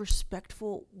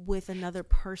respectful with another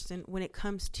person when it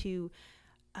comes to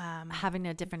having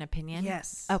a different opinion.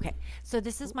 Yes. Okay. So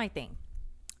this is my thing.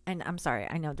 And I'm sorry,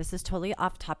 I know this is totally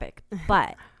off topic,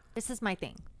 but this is my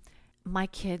thing. My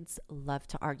kids love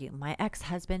to argue. My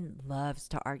ex-husband loves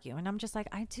to argue. And I'm just like,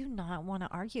 I do not want to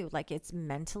argue. Like, it's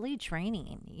mentally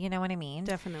draining. You know what I mean?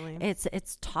 Definitely.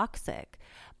 It's toxic.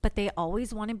 But they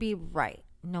always want to be right,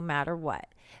 no matter what.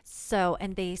 So,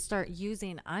 and they start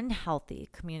using unhealthy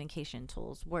communication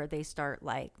tools where they start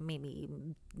like maybe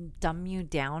dumb you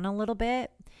down a little bit,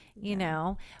 you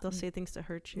know. They'll say things to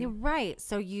hurt you. You're right.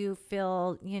 So you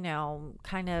feel,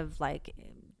 kind of like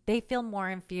they feel more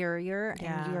inferior,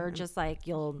 and you're just like,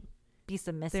 you'll be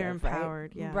submissive. They're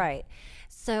empowered. Right? Yeah. Right.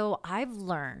 So I've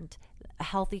learned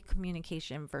healthy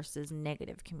communication versus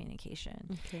negative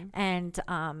communication. Okay. And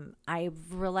I've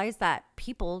realized that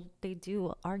people, they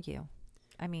do argue.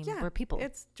 We're people.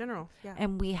 It's general. Yeah.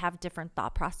 And we have different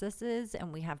thought processes,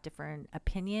 and we have different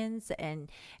opinions, and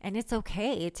it's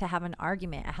okay to have an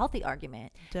argument, a healthy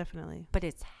argument. Definitely. But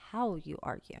it's how you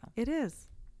argue. It is.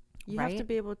 You have to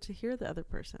be able to hear the other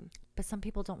person. But some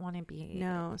people don't want to be.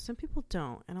 No, some people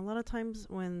don't. And a lot of times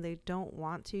when they don't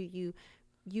want to,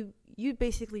 you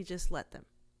basically just let them.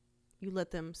 You let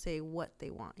them say what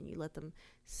they want, and you let them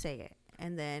say it.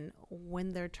 And then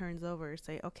when their turn's over,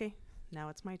 say, okay, now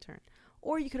it's my turn.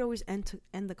 Or you could always end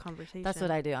the conversation. That's what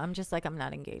I do. I'm just like, I'm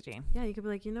not engaging. Yeah, you could be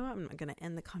like, you know what? I'm not going to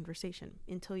end the conversation.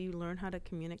 Until you learn how to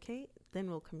communicate, then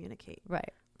we'll communicate.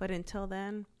 Right. But until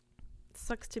then, it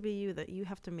sucks to be you that you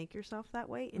have to make yourself that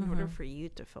way in order for you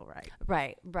to feel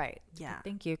right. Right. Yeah.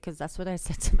 Thank you, because that's what I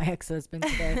said to my ex-husband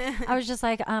today. I was just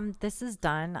like, this is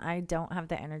done. I don't have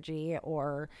the energy,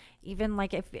 or even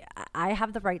like if I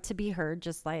have the right to be heard,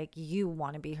 just like you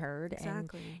want to be heard.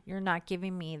 Exactly. And you're not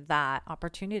giving me that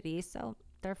opportunity. So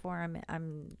therefore I'm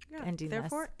ending this.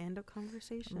 Therefore, end of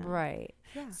conversation. Right.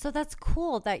 Yeah. So that's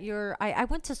cool that I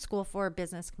went to school for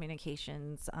business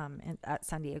communications at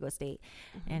San Diego State.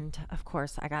 Mm-hmm. And of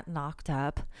course I got knocked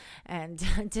up and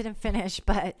didn't finish.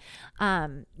 But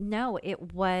no,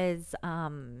 it was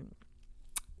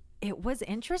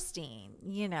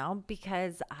interesting,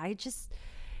 because I just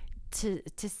to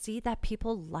see that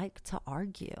people like to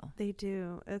argue. They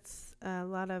do. It's a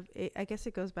lot of it, I guess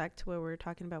it goes back to what we were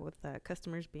talking about with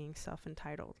customers being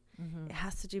self-entitled. Mm-hmm. It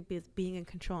has to do with being in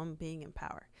control and being in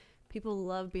power. People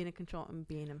love being in control and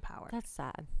being in power. That's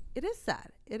sad. It is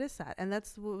sad. And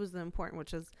that's what was the important,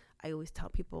 which is I always tell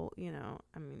people,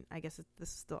 I guess this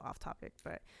is still off topic,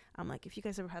 but I'm like, if you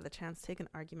guys ever had the chance, take an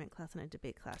argument class and a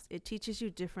debate class. It teaches you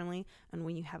differently. And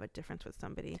when you have a difference with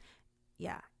somebody,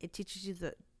 it teaches you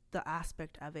the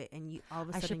aspect of it, and you all of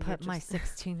a sudden I should put my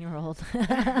 16-year-old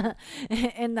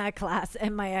in that class,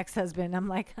 and my ex-husband. I'm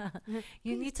like,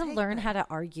 you need to learn how to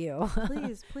argue.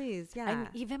 please, yeah. And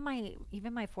even my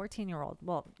 14-year-old.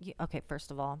 Well, okay.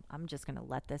 First of all, I'm just gonna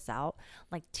let this out.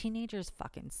 Like, teenagers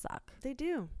fucking suck. They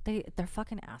do. They're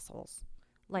fucking assholes.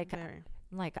 Like, Very.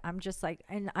 Like I'm just like,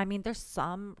 and there's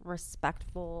some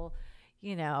respectful,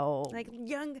 like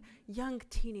young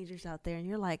teenagers out there, and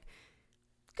you're like,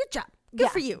 good job. Good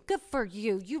for you. Good for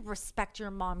you. You respect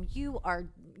your mom. You are,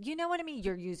 you know what I mean?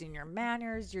 You're using your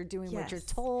manners. You're doing what you're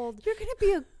told. You're going to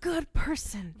be a good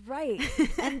person. Right.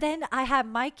 And then I have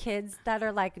my kids that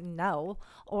are like, no,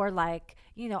 or like,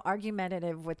 you know,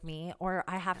 argumentative with me, or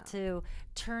I have to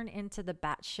turn into the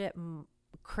batshit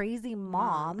crazy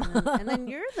mom. And then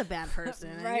you're the bad person.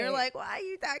 And you're like, why are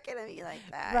you talking to me like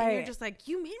that? Right. And you're just like,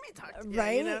 you made me talk to you.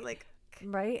 Right. You know, like.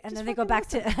 Right. And then they go back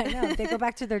to, I know, they go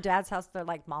back to their dad's house. They're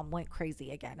like, mom went crazy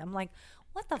again. I'm like,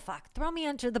 what the fuck? Throw me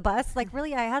under the bus. Like,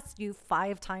 really? I asked you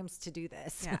 5 times to do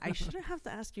this. Yeah. I shouldn't have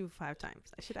to ask you 5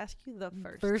 times. I should ask you the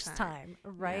first time.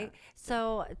 Right. Yeah.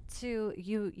 So to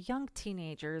you young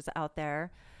teenagers out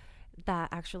there that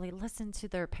actually listen to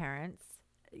their parents,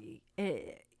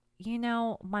 you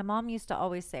know, my mom used to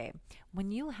always say,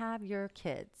 when you have your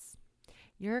kids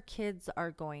are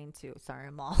going to,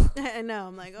 sorry, Mom. I know.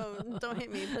 I'm like, oh, don't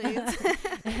hit me, please.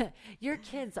 Your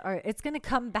kids are, it's going to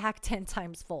come back 10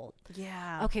 times fold.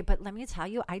 Yeah. Okay. But let me tell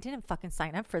you, I didn't fucking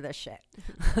sign up for this shit.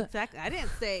 Exactly. I didn't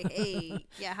say, hey,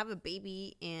 yeah, have a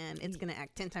baby and it's going to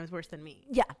act 10 times worse than me.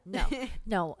 Yeah. No,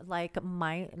 no. Like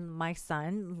my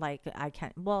son, like I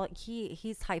can't, well,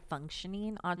 he's high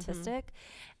functioning autistic.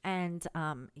 And,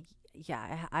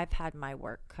 yeah, I've had my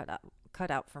work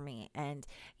cut out for me. And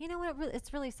you know what,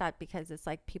 it's really sad because it's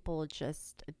like people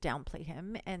just downplay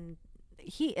him, and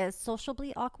he is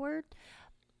sociably awkward,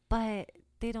 but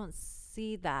they don't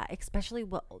see that, especially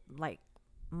like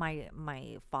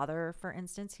my father, for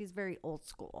instance. He's very old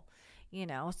school, you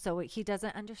know, so he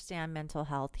doesn't understand mental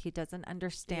health. He doesn't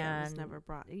understand. It was never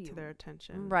brought to their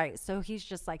attention. Right. So he's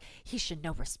just like, he should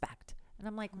know respect. And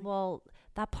I'm like, well,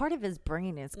 that part of his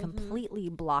brain is completely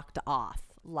blocked off.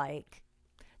 Like,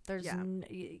 there's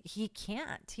he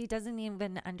can't. He doesn't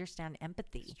even understand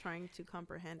empathy. He's trying to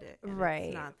comprehend it. Right.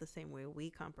 It's not the same way we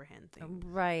comprehend things.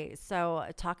 Right. So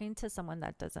talking to someone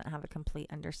that doesn't have a complete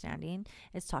understanding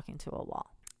is talking to a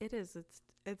wall. It is.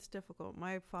 It's difficult.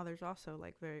 My father's also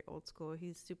like very old school.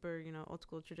 He's super, you know, old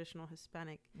school, traditional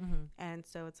Hispanic. And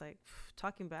so it's like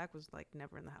talking back was like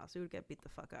never in the house. We would get beat the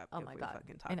fuck up. Oh my God.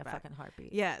 Fucking talk in back. A fucking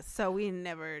heartbeat. Yeah. So we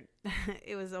never,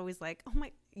 it was always like, oh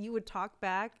my, you would talk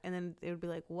back and then it would be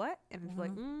like, what? And it's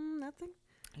like, nothing.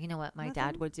 You know what my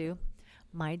dad would do?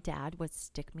 My dad would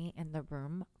stick me in the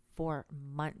room for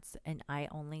months and I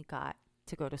only got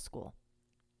to go to school.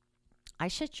 I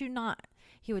shit you not.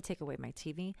 He would take away my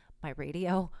TV, my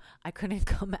radio. I couldn't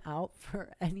come out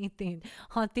for anything.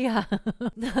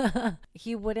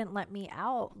 He wouldn't let me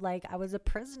out. Like I was a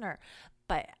prisoner,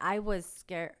 but I was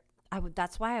scared.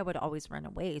 That's why I would always run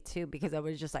away too, because I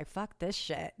was just like, fuck this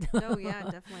shit. Oh yeah,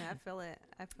 definitely. I feel it.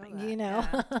 You know,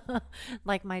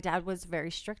 like my dad was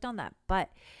very strict on that, but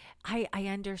I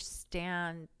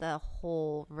understand the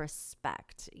whole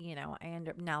respect, you know,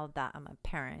 and now that I'm a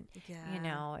parent, you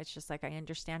know, it's just like, I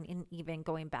understand. And even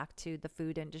going back to the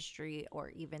food industry or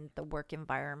even the work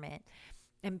environment,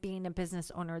 and being a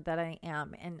business owner that I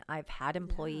am, and I've had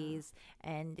employees,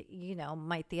 and you know,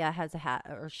 my Thea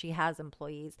she has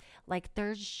employees. Like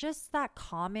there's just that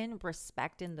common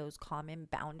respect and those common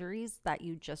boundaries that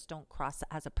you just don't cross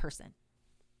as a person.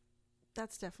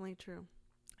 That's definitely true.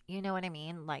 You know what I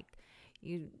mean? Like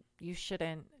you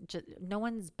shouldn't. No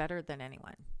one's better than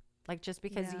anyone. Like just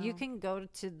because you can go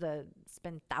to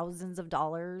spend thousands of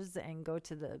dollars and go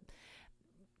to the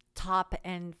top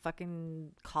end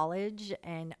fucking college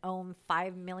and own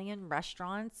 5 million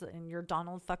restaurants and you're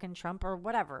Donald fucking Trump or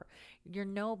whatever, you're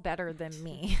no better than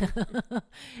me.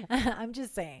 I'm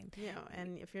just saying. You know,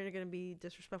 and if you're going to be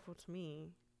disrespectful to me,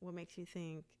 what makes you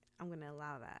think I'm going to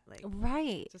allow that? Like,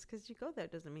 right. Just because you go there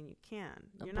doesn't mean you can.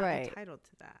 You're not entitled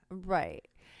to that. Right.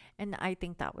 And I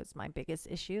think that was my biggest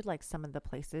issue. Like some of the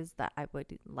places that I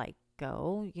would like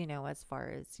go, you know, as far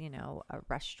as, you know,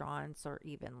 restaurants or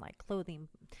even like clothing,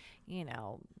 you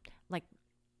know, like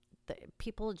the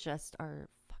people just are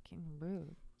fucking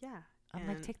rude. Yeah. I'm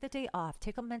like, take the day off,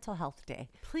 take a mental health day.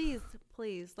 Please.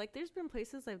 Like there's been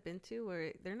places I've been to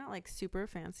where they're not like super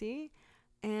fancy.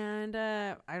 And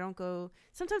I don't go,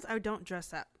 sometimes I don't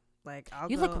dress up. Like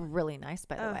You look really nice,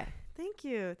 by the way. Thank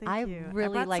you. I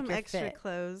really I brought like some your extra fit.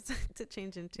 Clothes to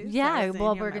change into. Yeah,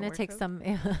 well, we're gonna take some.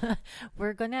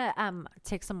 We're gonna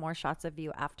take some more shots of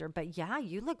you after. But yeah,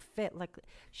 you look fit. Like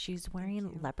she's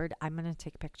wearing leopard. I'm gonna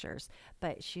take pictures.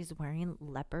 But she's wearing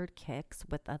leopard kicks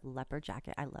with a leopard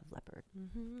jacket. I love leopard.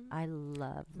 I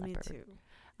love leopard. Me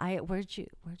too. Where'd you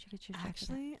get your jacket?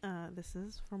 Actually, this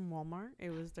is from Walmart. It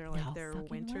was their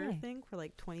winter thing for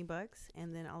like $20,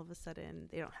 and then all of a sudden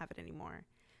they don't have it anymore.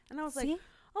 And I was like,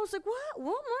 what?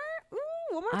 Walmart? Ooh,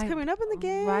 Walmart's coming up in the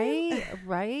game.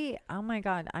 Right. Oh my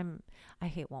God. I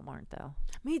hate Walmart though.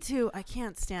 Me too. I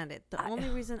can't stand it. The only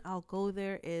reason I'll go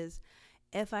there is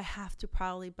if I have to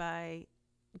probably buy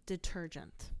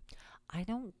detergent. I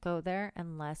don't go there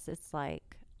unless it's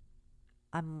like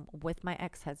I'm with my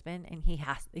ex-husband and he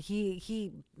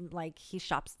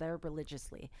shops there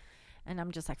religiously. And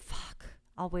I'm just like, fuck,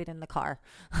 I'll wait in the car.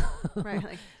 Right.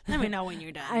 Like, let me know when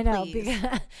you're done. I know,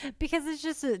 because it's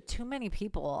just too many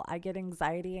people. I get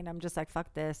anxiety and I'm just like,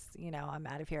 fuck this, I'm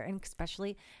out of here. And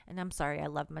especially, and I'm sorry, I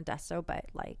love Modesto, but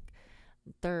like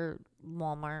their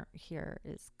Walmart here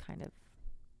is kind of.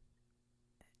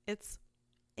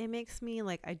 It makes me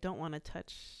like, I don't want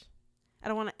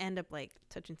to end up like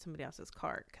touching somebody else's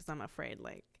cart because I'm afraid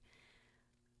like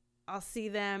I'll see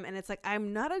them and it's like,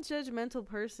 I'm not a judgmental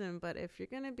person, but if you're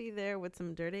going to be there with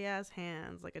some dirty ass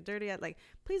hands, like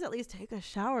please at least take a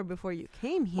shower before you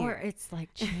came here. Or it's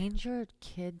like, change your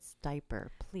kid's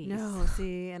diaper, please. No,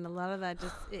 see, and a lot of that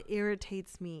just, it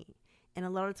irritates me. And a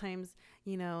lot of times,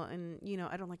 I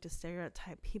don't like to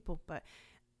stereotype people, but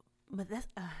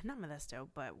not Modesto,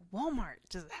 but Walmart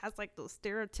just has like those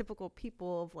stereotypical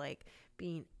people of like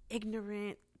being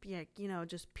ignorant,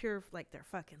 just pure, like they're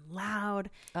fucking loud.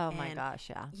 Oh my gosh,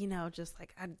 yeah. Just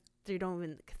like they don't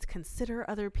even consider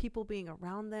other people being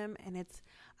around them. And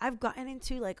I've gotten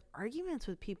into like arguments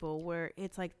with people where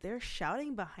it's like they're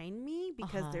shouting behind me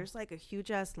because there's like a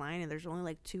huge ass line and there's only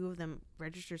like 2 of them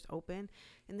registers open.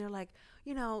 And they're like,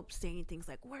 saying things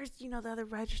like, where's, the other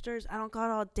registers? I don't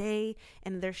got all day.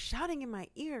 And they're shouting in my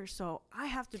ear. So I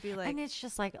have to be like. And it's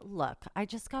just like, look, I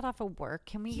just got off of work.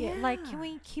 Can we can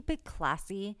we keep it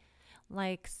classy?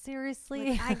 Like, seriously?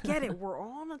 Like, I get it. We're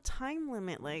all on a time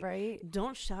limit. Like, right?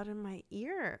 Don't shout in my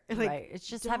ear. Like, right. It's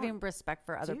just having respect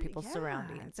for other people's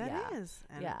surroundings. That is.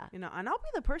 And, yeah. And I'll be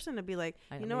the person to be like,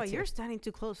 you know what? You're standing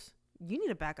too close. You need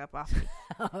to back up off me.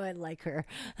 Oh, I like her.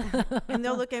 And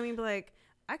they'll look at me and be like,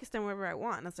 I can stand wherever I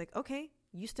want. And it's like, okay,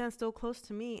 you stand still close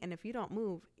to me. And if you don't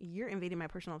move, you're invading my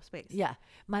personal space. Yeah.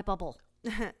 My bubble.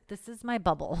 This is my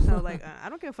bubble. So like, I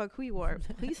don't give a fuck who you are.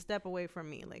 Please step away from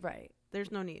me. Like, right.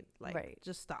 There's no need. Like,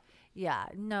 just stop. Yeah.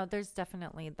 No, there's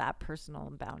definitely that personal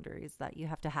boundaries that you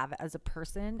have to have as a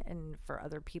person and for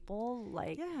other people.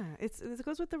 Like, yeah, it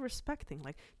goes with the respect thing.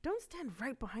 Like, don't stand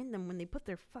right behind them when they put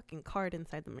their fucking card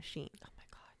inside the machine. Oh my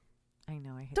God. I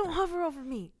know. I hate Don't that. hover over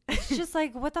me. It's just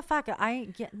like, what the fuck? I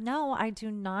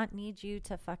do not need you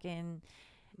to fucking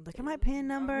look at my PIN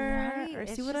number or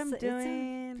see what I'm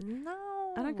doing.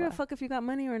 No. I don't give a fuck if you got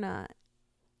money or not.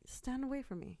 Stand away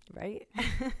from me. Right?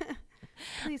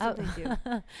 Please and thank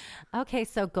you. Okay,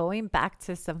 so going back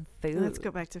to some food. Let's go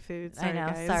back to food. Sorry, I know,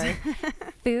 guys. sorry.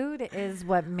 Food is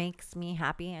what makes me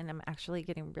happy, and I'm actually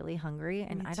getting really hungry,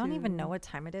 and I don't even know what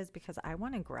time it is because I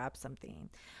want to grab something.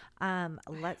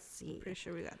 Let's see. Pretty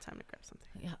sure we got time to grab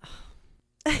something.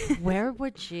 Yeah. Where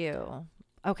would you?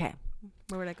 Okay.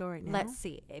 Where would I go right now? Let's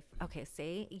see.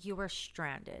 Say you were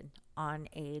stranded on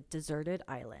a deserted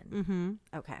island. Mm-hmm.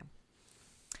 Okay.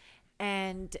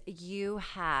 And you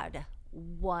had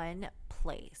one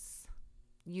place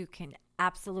you can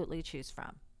absolutely choose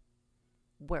from.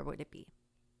 Where would it be?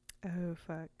 Oh,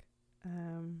 fuck.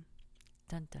 Dun,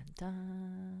 dun,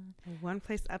 dun. One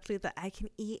place absolutely that I can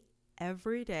eat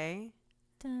every day.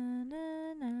 Dun,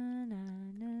 dun, dun,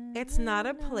 dun, dun, it's not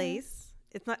a place.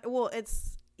 It's not. Well,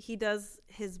 he does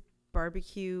his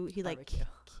barbecue.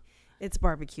 It's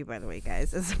barbecue, by the way,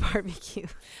 guys. It's a barbecue.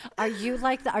 Are you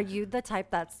the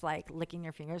type that's like licking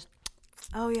your fingers?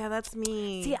 Oh yeah, that's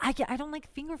me. See, I don't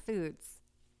like finger foods.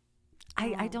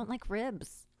 I don't like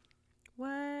ribs.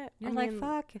 What? You're like,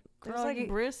 fuck. There's like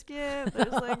brisket.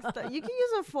 There's like stuff. You can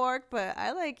use a fork, but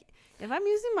I like, if I'm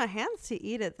using my hands to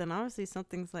eat it, then obviously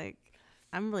something's like,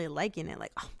 I'm really liking it.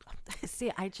 Like,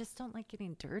 see, I just don't like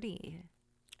getting dirty.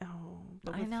 Oh,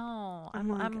 I know.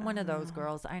 I'm one of those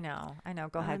girls. I know.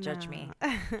 Go ahead, judge me.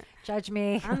 Judge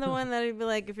me. I'm the one that'd be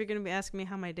like, if you're gonna be asking me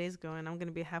how my day's going, I'm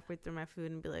gonna be halfway through my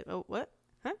food and be like, oh, what?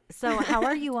 Huh? So how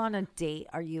are you on a date?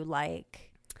 Are you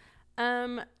like,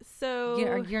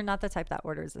 so you're not the type that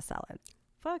orders a salad?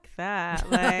 Fuck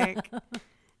that. Like,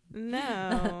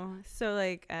 no. So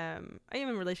like, I am in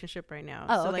a relationship right now.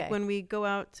 Oh, so okay. like when we go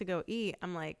out to go eat,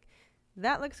 I'm like,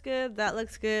 that looks good. That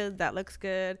looks good. That looks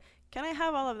good. Can I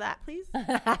have all of that, please?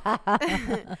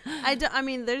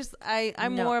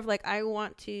 I'm more of like, I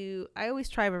always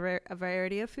try a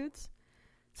variety of foods.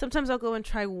 Sometimes I'll go and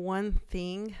try one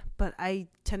thing, but I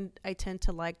tend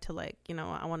to like,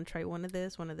 I want to try one of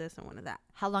this, and one of that.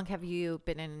 How long have you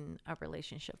been in a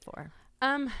relationship for?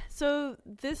 So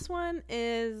this one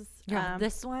is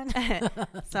this one.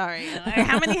 Sorry,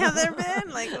 how many have there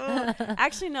been? Like, oh.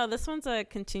 Actually, no. This one's a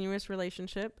continuous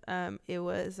relationship. It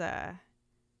was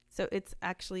so it's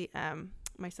actually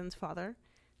my son's father.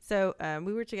 So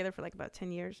we were together for like about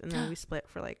 10 years, and then we split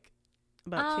for like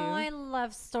about 2. Oh, I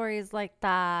love stories like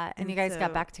that. And you guys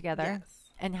got back together. Yes.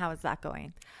 And how is that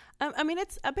going? I mean,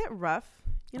 it's a bit rough.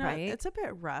 You know, right? It's a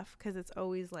bit rough because it's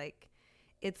always like,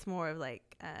 it's more of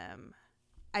like,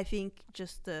 I think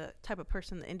just the type of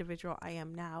person, the individual I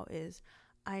am now is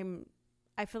I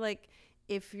feel like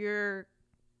if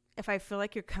I feel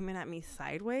like you're coming at me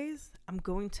sideways, I'm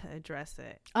going to address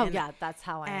it. Oh, yeah, that's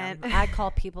how I am. I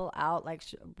call people out like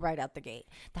right out the gate.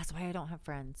 That's why I don't have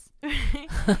friends.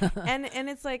 and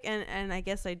it's like, and I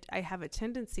guess I have a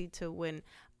tendency to, when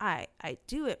I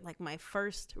do it, like my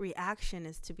first reaction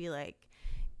is to be like,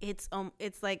 it's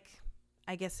like,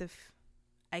 I guess if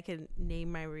I could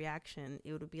name my reaction,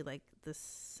 it would be like the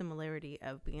similarity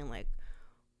of being like,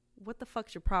 what the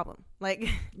fuck's your problem? Like,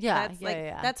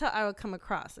 that's how I would come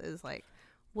across, is like,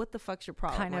 what the fuck's your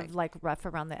problem? Kind of like rough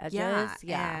around the edges.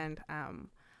 Yeah. And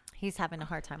he's having a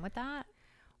hard time with that.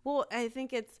 Well, I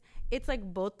think it's like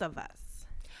both of us.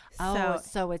 Oh,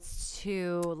 so it's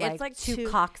two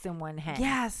cocks in one hen.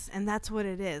 Yes, and that's what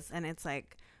it is. And it's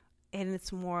like, and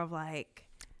it's more of like,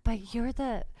 but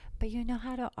you know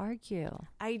how to argue.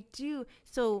 I do.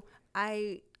 So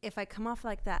if I come off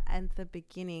like that at the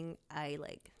beginning, I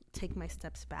like take my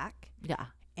steps back. Yeah.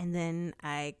 And then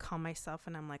I calm myself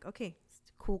and I'm like, okay,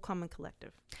 cool, calm and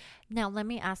collective. Now, let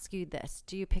me ask you this.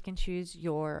 Do you pick and choose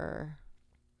your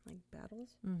like battles?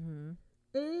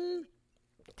 Mm-hmm.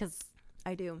 Because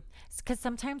I do. Because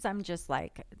sometimes I'm just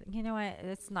like, you know what?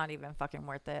 It's not even fucking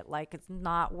worth it. Like, it's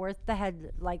not worth the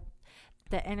head, like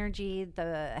the energy,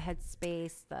 the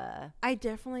headspace, I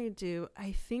definitely do.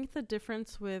 I think the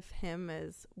difference with him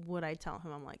is what I tell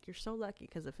him. I'm like, you're so lucky,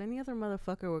 because if any other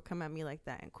motherfucker would come at me like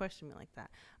that and question me like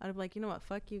that, I'd be like, you know what?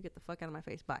 Fuck you. Get the fuck out of my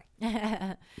face. Bye.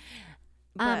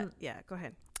 But yeah, go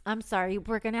ahead. I'm sorry.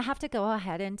 We're going to have to go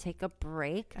ahead and take a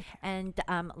break. Okay. And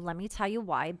let me tell you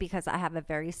why, because I have a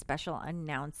very special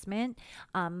announcement.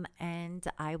 And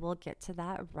I will get to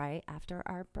that right after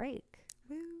our break.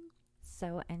 Woo.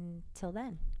 So until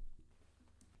then.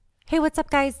 Hey, what's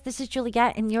up, guys? This is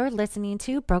Juliet, and you're listening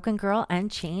to Broken Girl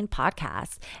Unchained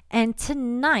podcast. And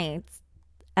tonight's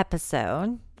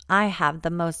episode, I have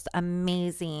the most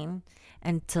amazing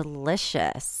and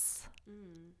delicious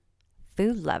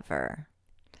food lover,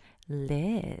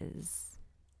 Liz.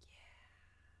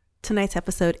 Tonight's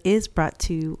episode is brought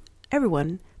to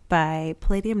everyone by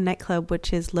Palladium Nightclub,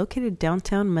 which is located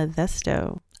downtown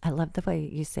Modesto. I love the way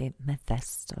you say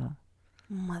Modesto.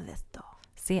 Modesto.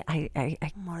 See, I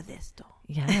Modesto.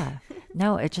 Yeah.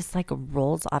 No, it just like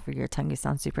rolls off of your tongue. You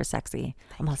sound super sexy.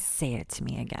 Almost say it to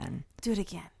me again. Do it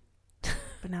again.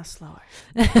 But now slower.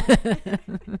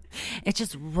 It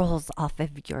just rolls off of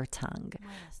your tongue.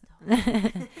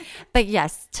 But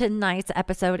yes, tonight's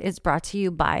episode is brought to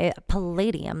you by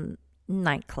Palladium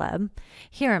Nightclub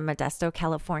here in Modesto,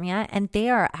 California. And they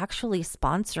are actually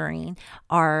sponsoring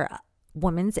our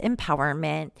Women's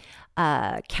Empowerment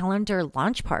calendar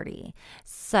launch party.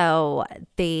 So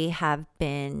they have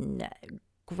been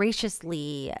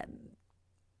graciously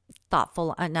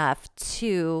thoughtful enough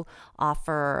to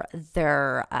offer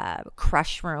their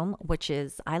crush room, which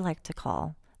is, I like to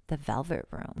call the velvet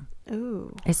room.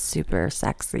 Ooh. It's super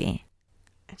sexy.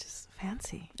 It's just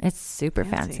fancy. It's super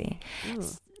fancy.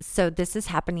 So this is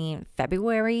happening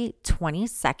February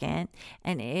 22nd,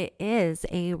 and it is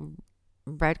a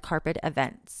red carpet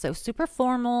event. So super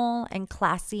formal and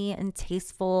classy and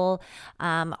tasteful.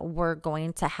 We're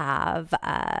going to have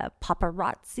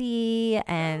paparazzi,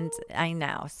 and I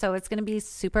know. So it's going to be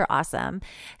super awesome.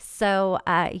 So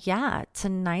yeah,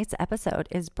 tonight's episode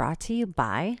is brought to you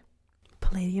by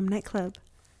Palladium Nightclub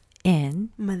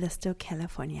in Modesto,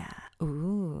 California.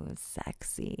 Ooh,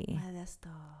 sexy.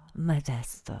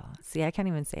 Modesto. See, I can't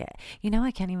even say it. You know, I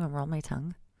can't even roll my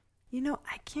tongue. You know,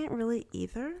 I can't really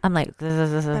either. I'm like,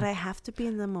 but I have to be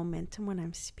in the momentum when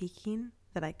I'm speaking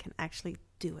that I can actually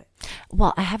do it.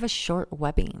 Well, I have a short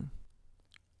webbing.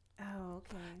 Oh,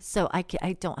 okay. So I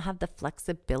don't have the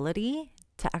flexibility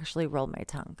to actually roll my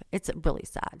tongue. It's really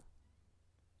sad.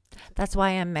 That's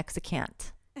why I'm Mexican.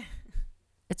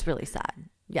 It's really sad.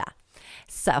 Yeah.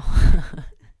 So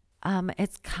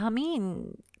it's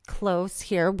coming close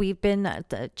here. We've been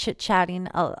chit-chatting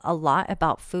a lot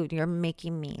about food. You're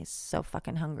making me so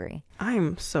fucking hungry.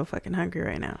 I'm so fucking hungry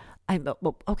right now.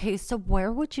 Okay, so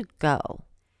where would you go?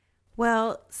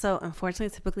 Well, so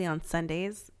unfortunately, typically on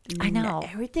Sundays, I know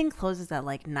everything closes at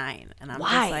like 9, and I'm Why?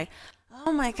 just like,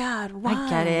 Oh my God, why?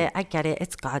 I get it.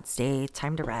 It's God's day.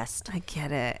 Time to rest. I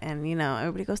get it. And, you know,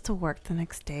 everybody goes to work the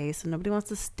next day, so nobody wants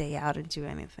to stay out and do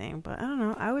anything. But I don't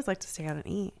know. I always like to stay out and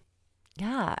eat.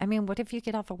 Yeah. I mean, what if you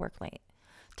get off of work late?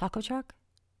 Taco truck?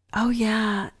 Oh,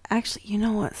 yeah. Actually, you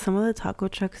know what? Some of the taco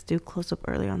trucks do close up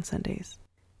early on Sundays.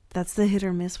 That's the hit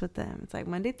or miss with them. It's like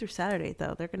Monday through Saturday,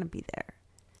 though. They're going to be there.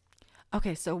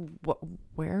 Okay, so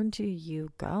where do you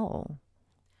go?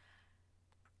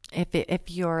 If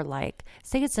you're like,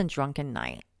 say it's a drunken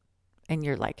night and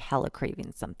you're like hella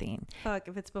craving something. Fuck,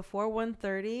 if it's before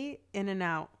 1:30, in and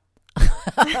out.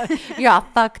 Yeah,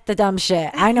 fuck the dumb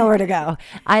shit. I know where to go.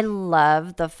 I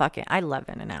love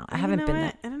In-N-Out. I haven't been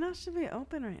there. In-N-Out should be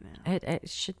open right now. It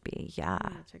should be, yeah.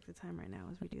 I'm gonna check the time right now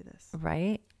as we do this.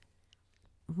 Right?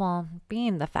 Well,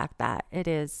 being the fact that it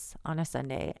is on a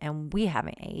Sunday and we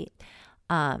haven't ate,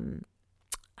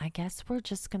 I guess we're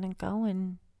just gonna go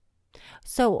and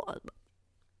so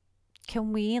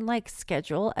can we like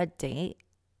schedule a date?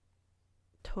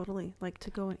 Totally. Like to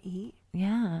go and eat?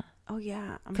 Yeah. Oh,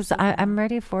 yeah. Because I'm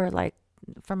ready for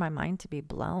my mind to be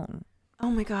blown. Oh,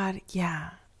 my God.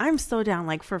 Yeah. I'm so down.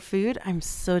 Like for food, I'm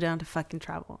so down to fucking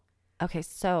travel. Okay.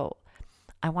 So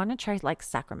I want to try like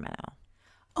Sacramento.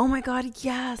 Oh, my God.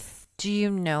 Yes. Do you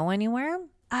know anywhere?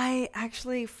 I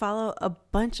actually follow a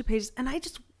bunch of pages and I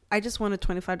just won a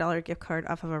 $25 gift card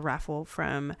off of a raffle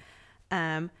from,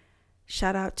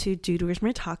 shout out to Dude, Where's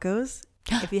My Tacos?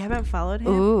 If you haven't followed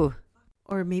him. Ooh.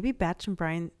 Or maybe Batch and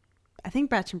Brian. I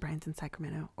think Batch and Brian's in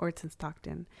Sacramento or it's in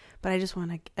Stockton. But I just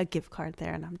want a gift card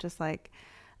there. And I'm just like,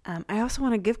 I also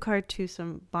want a gift card to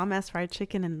some bomb-ass fried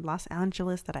chicken in Los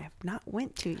Angeles that I have not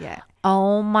went to yet.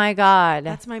 Oh, my God.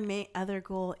 That's my main other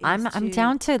goal. I'm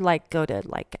down to like go to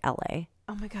like LA.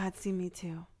 Oh, my God. See, me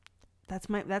too. That's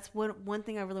one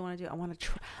thing I really want to do. I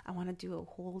want to do a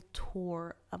whole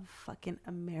tour of fucking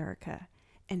America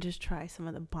and just try some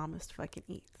of the bombest fucking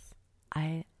eats.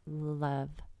 I love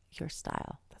your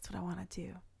style. That's what I want to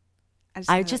do.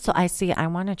 I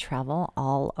want to travel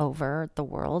all over the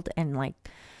world and like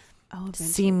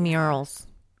see murals.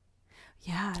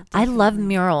 Yeah. I love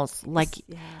murals. Like,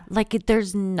 yeah. Like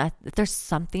there's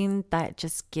something that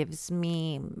just gives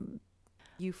me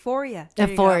euphoria.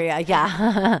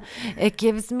 Yeah. It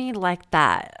gives me like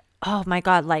that. Oh my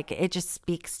God. Like it just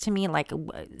speaks to me like,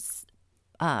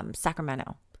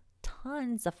 Sacramento.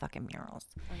 Tons of fucking murals.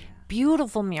 Oh, yeah.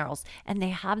 Beautiful murals. And they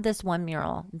have this one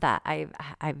mural that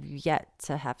I've yet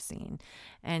to have seen.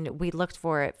 And we looked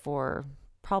for it for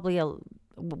probably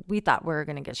we thought we were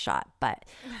going to get shot, but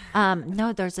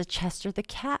no, there's a Chester the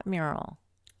Cat mural.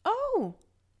 Oh,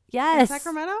 yes. In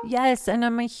Sacramento? Yes. And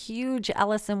I'm a huge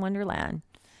Alice in Wonderland.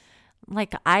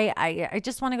 Like I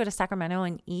just want to go to Sacramento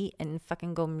and eat and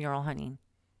fucking go mural hunting.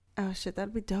 Oh shit,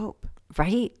 that'd be dope.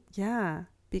 Right? Yeah.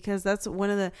 Because that's one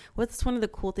of the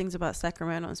cool things about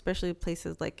Sacramento, especially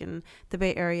places like in the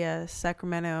Bay Area,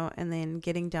 Sacramento, and then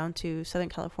getting down to Southern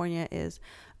California is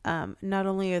not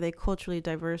only are they culturally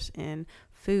diverse in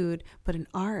food, but in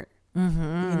art, you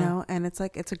know, and it's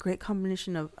like, it's a great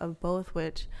combination of both,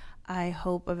 which I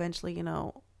hope eventually, you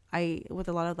know, with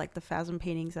a lot of like the Foodgasm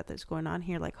paintings that's going on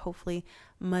here, like hopefully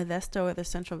Modesto or the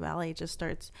Central Valley just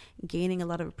starts gaining a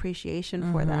lot of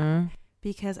appreciation for that.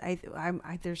 Because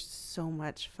there's so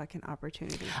much fucking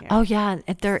opportunity here. Oh yeah,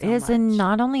 there is, much. and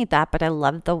not only that, but I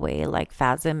love the way like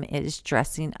Foodgasm is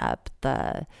dressing up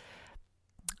the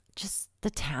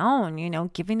town. You know,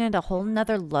 giving it a whole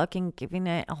nother look and giving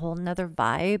it a whole nother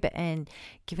vibe and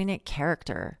giving it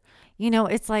character. You know,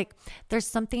 it's like there's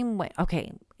something.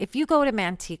 Okay, if you go to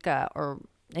Manteca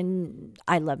and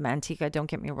I love Manteca. Don't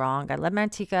get me wrong, I love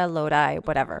Manteca, Lodi,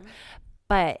 whatever,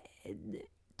 but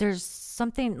there's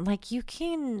something like you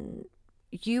can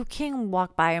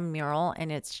walk by a mural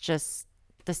and it's just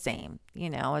the same,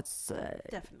 you know, it's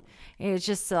definitely, it's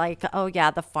just like, oh yeah,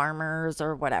 the farmers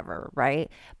or whatever. Right.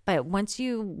 But once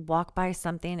you walk by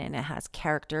something and it has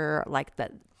character, like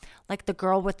the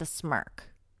girl with the smirk,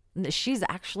 she's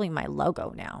actually my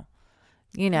logo now,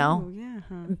 you know. Oh, yeah,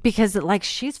 huh? Because like,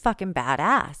 she's fucking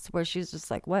badass where she's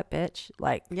just like, what bitch?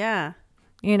 Like, yeah.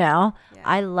 You know, yeah.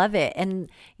 I love it. And,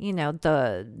 you know,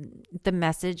 the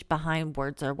message behind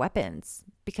words are weapons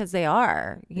because they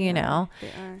are, you know. They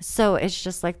are. So it's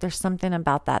just like there's something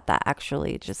about that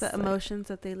actually just the emotions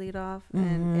that they lead off.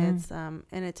 And it's and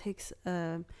it takes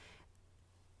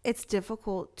it's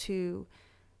difficult to,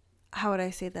 how would I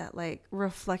say that, like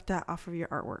reflect that off of your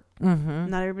artwork.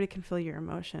 Not everybody can feel your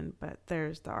emotion, but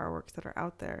there's the artworks that are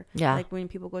out there. Yeah. Like when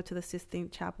people go to the Sistine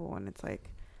Chapel and it's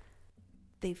like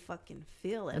they fucking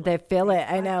feel it. They feel it.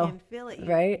 I know. Feel it.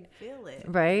 Right. Feel it.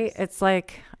 Right. It's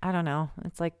like, I don't know.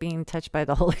 It's like being touched by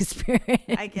the Holy Spirit.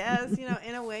 I guess,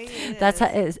 in a way. That's how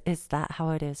is that how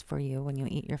it is for you when you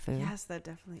eat your food? Yes, that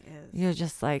definitely is. You're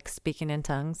just like speaking in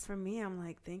tongues. For me, I'm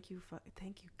like, thank you,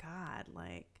 God.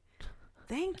 Like,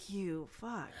 thank you,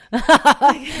 fuck.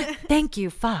 Thank you,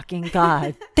 fucking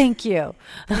God. Thank you.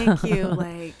 Thank you.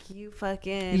 Like, you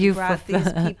brought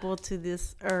these people to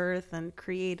this earth and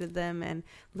created them, and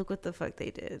look what the fuck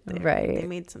they did. They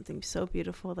made something so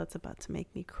beautiful that's about to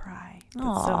make me cry.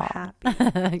 I'm so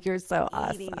happy. You're so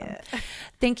awesome.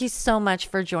 Thank you so much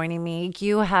for joining me.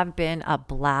 You have been a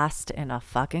blast in a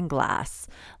fucking glass.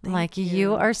 Thank you.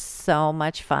 You are so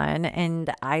much fun,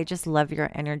 and I just love your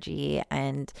energy,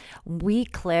 and we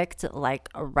clicked like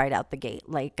right out the gate.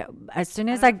 Like as soon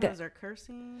as I was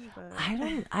cursing, but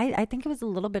I think it was a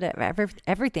little bit of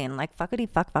everything, like fuckity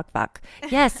fuck.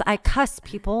 Yes, I cuss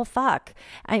people fuck.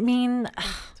 I mean,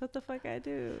 that's what the fuck I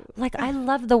do. Like, I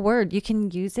love the word. You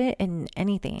can use it in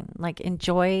anything, like in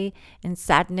joy, in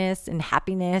sadness, in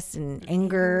happiness, in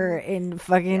anger, in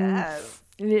fucking. Yes.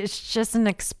 It's just an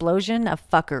explosion of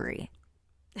fuckery.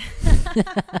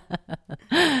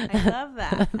 I love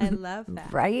that.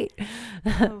 Right?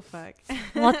 Oh, fuck.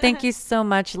 Well, thank you so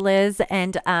much, Liz.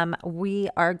 And we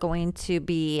are going to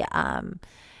be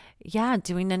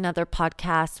doing another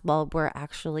podcast while we're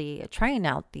actually trying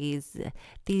out these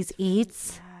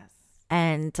eats. Yes.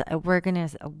 And we're going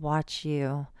to watch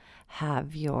you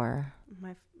have your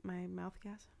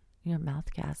mouthgasm. Your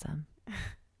mouthgasm.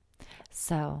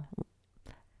 So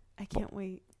I can't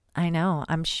wait. I know.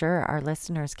 I'm sure our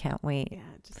listeners can't wait. Yeah,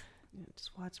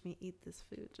 just watch me eat this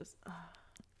food. Just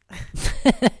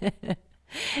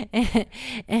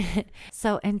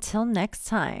So until next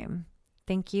time,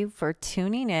 thank you for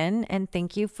tuning in, and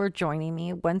thank you for joining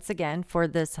me once again for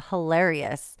this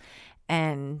hilarious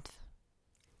and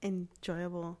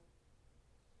enjoyable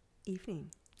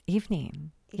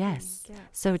evening. Yes.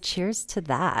 So cheers to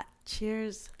that.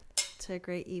 Cheers to a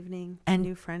great evening, and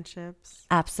new friendships.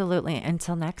 Absolutely.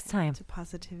 Until next time. To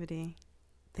positivity.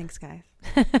 Thanks, guys.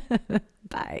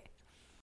 Bye.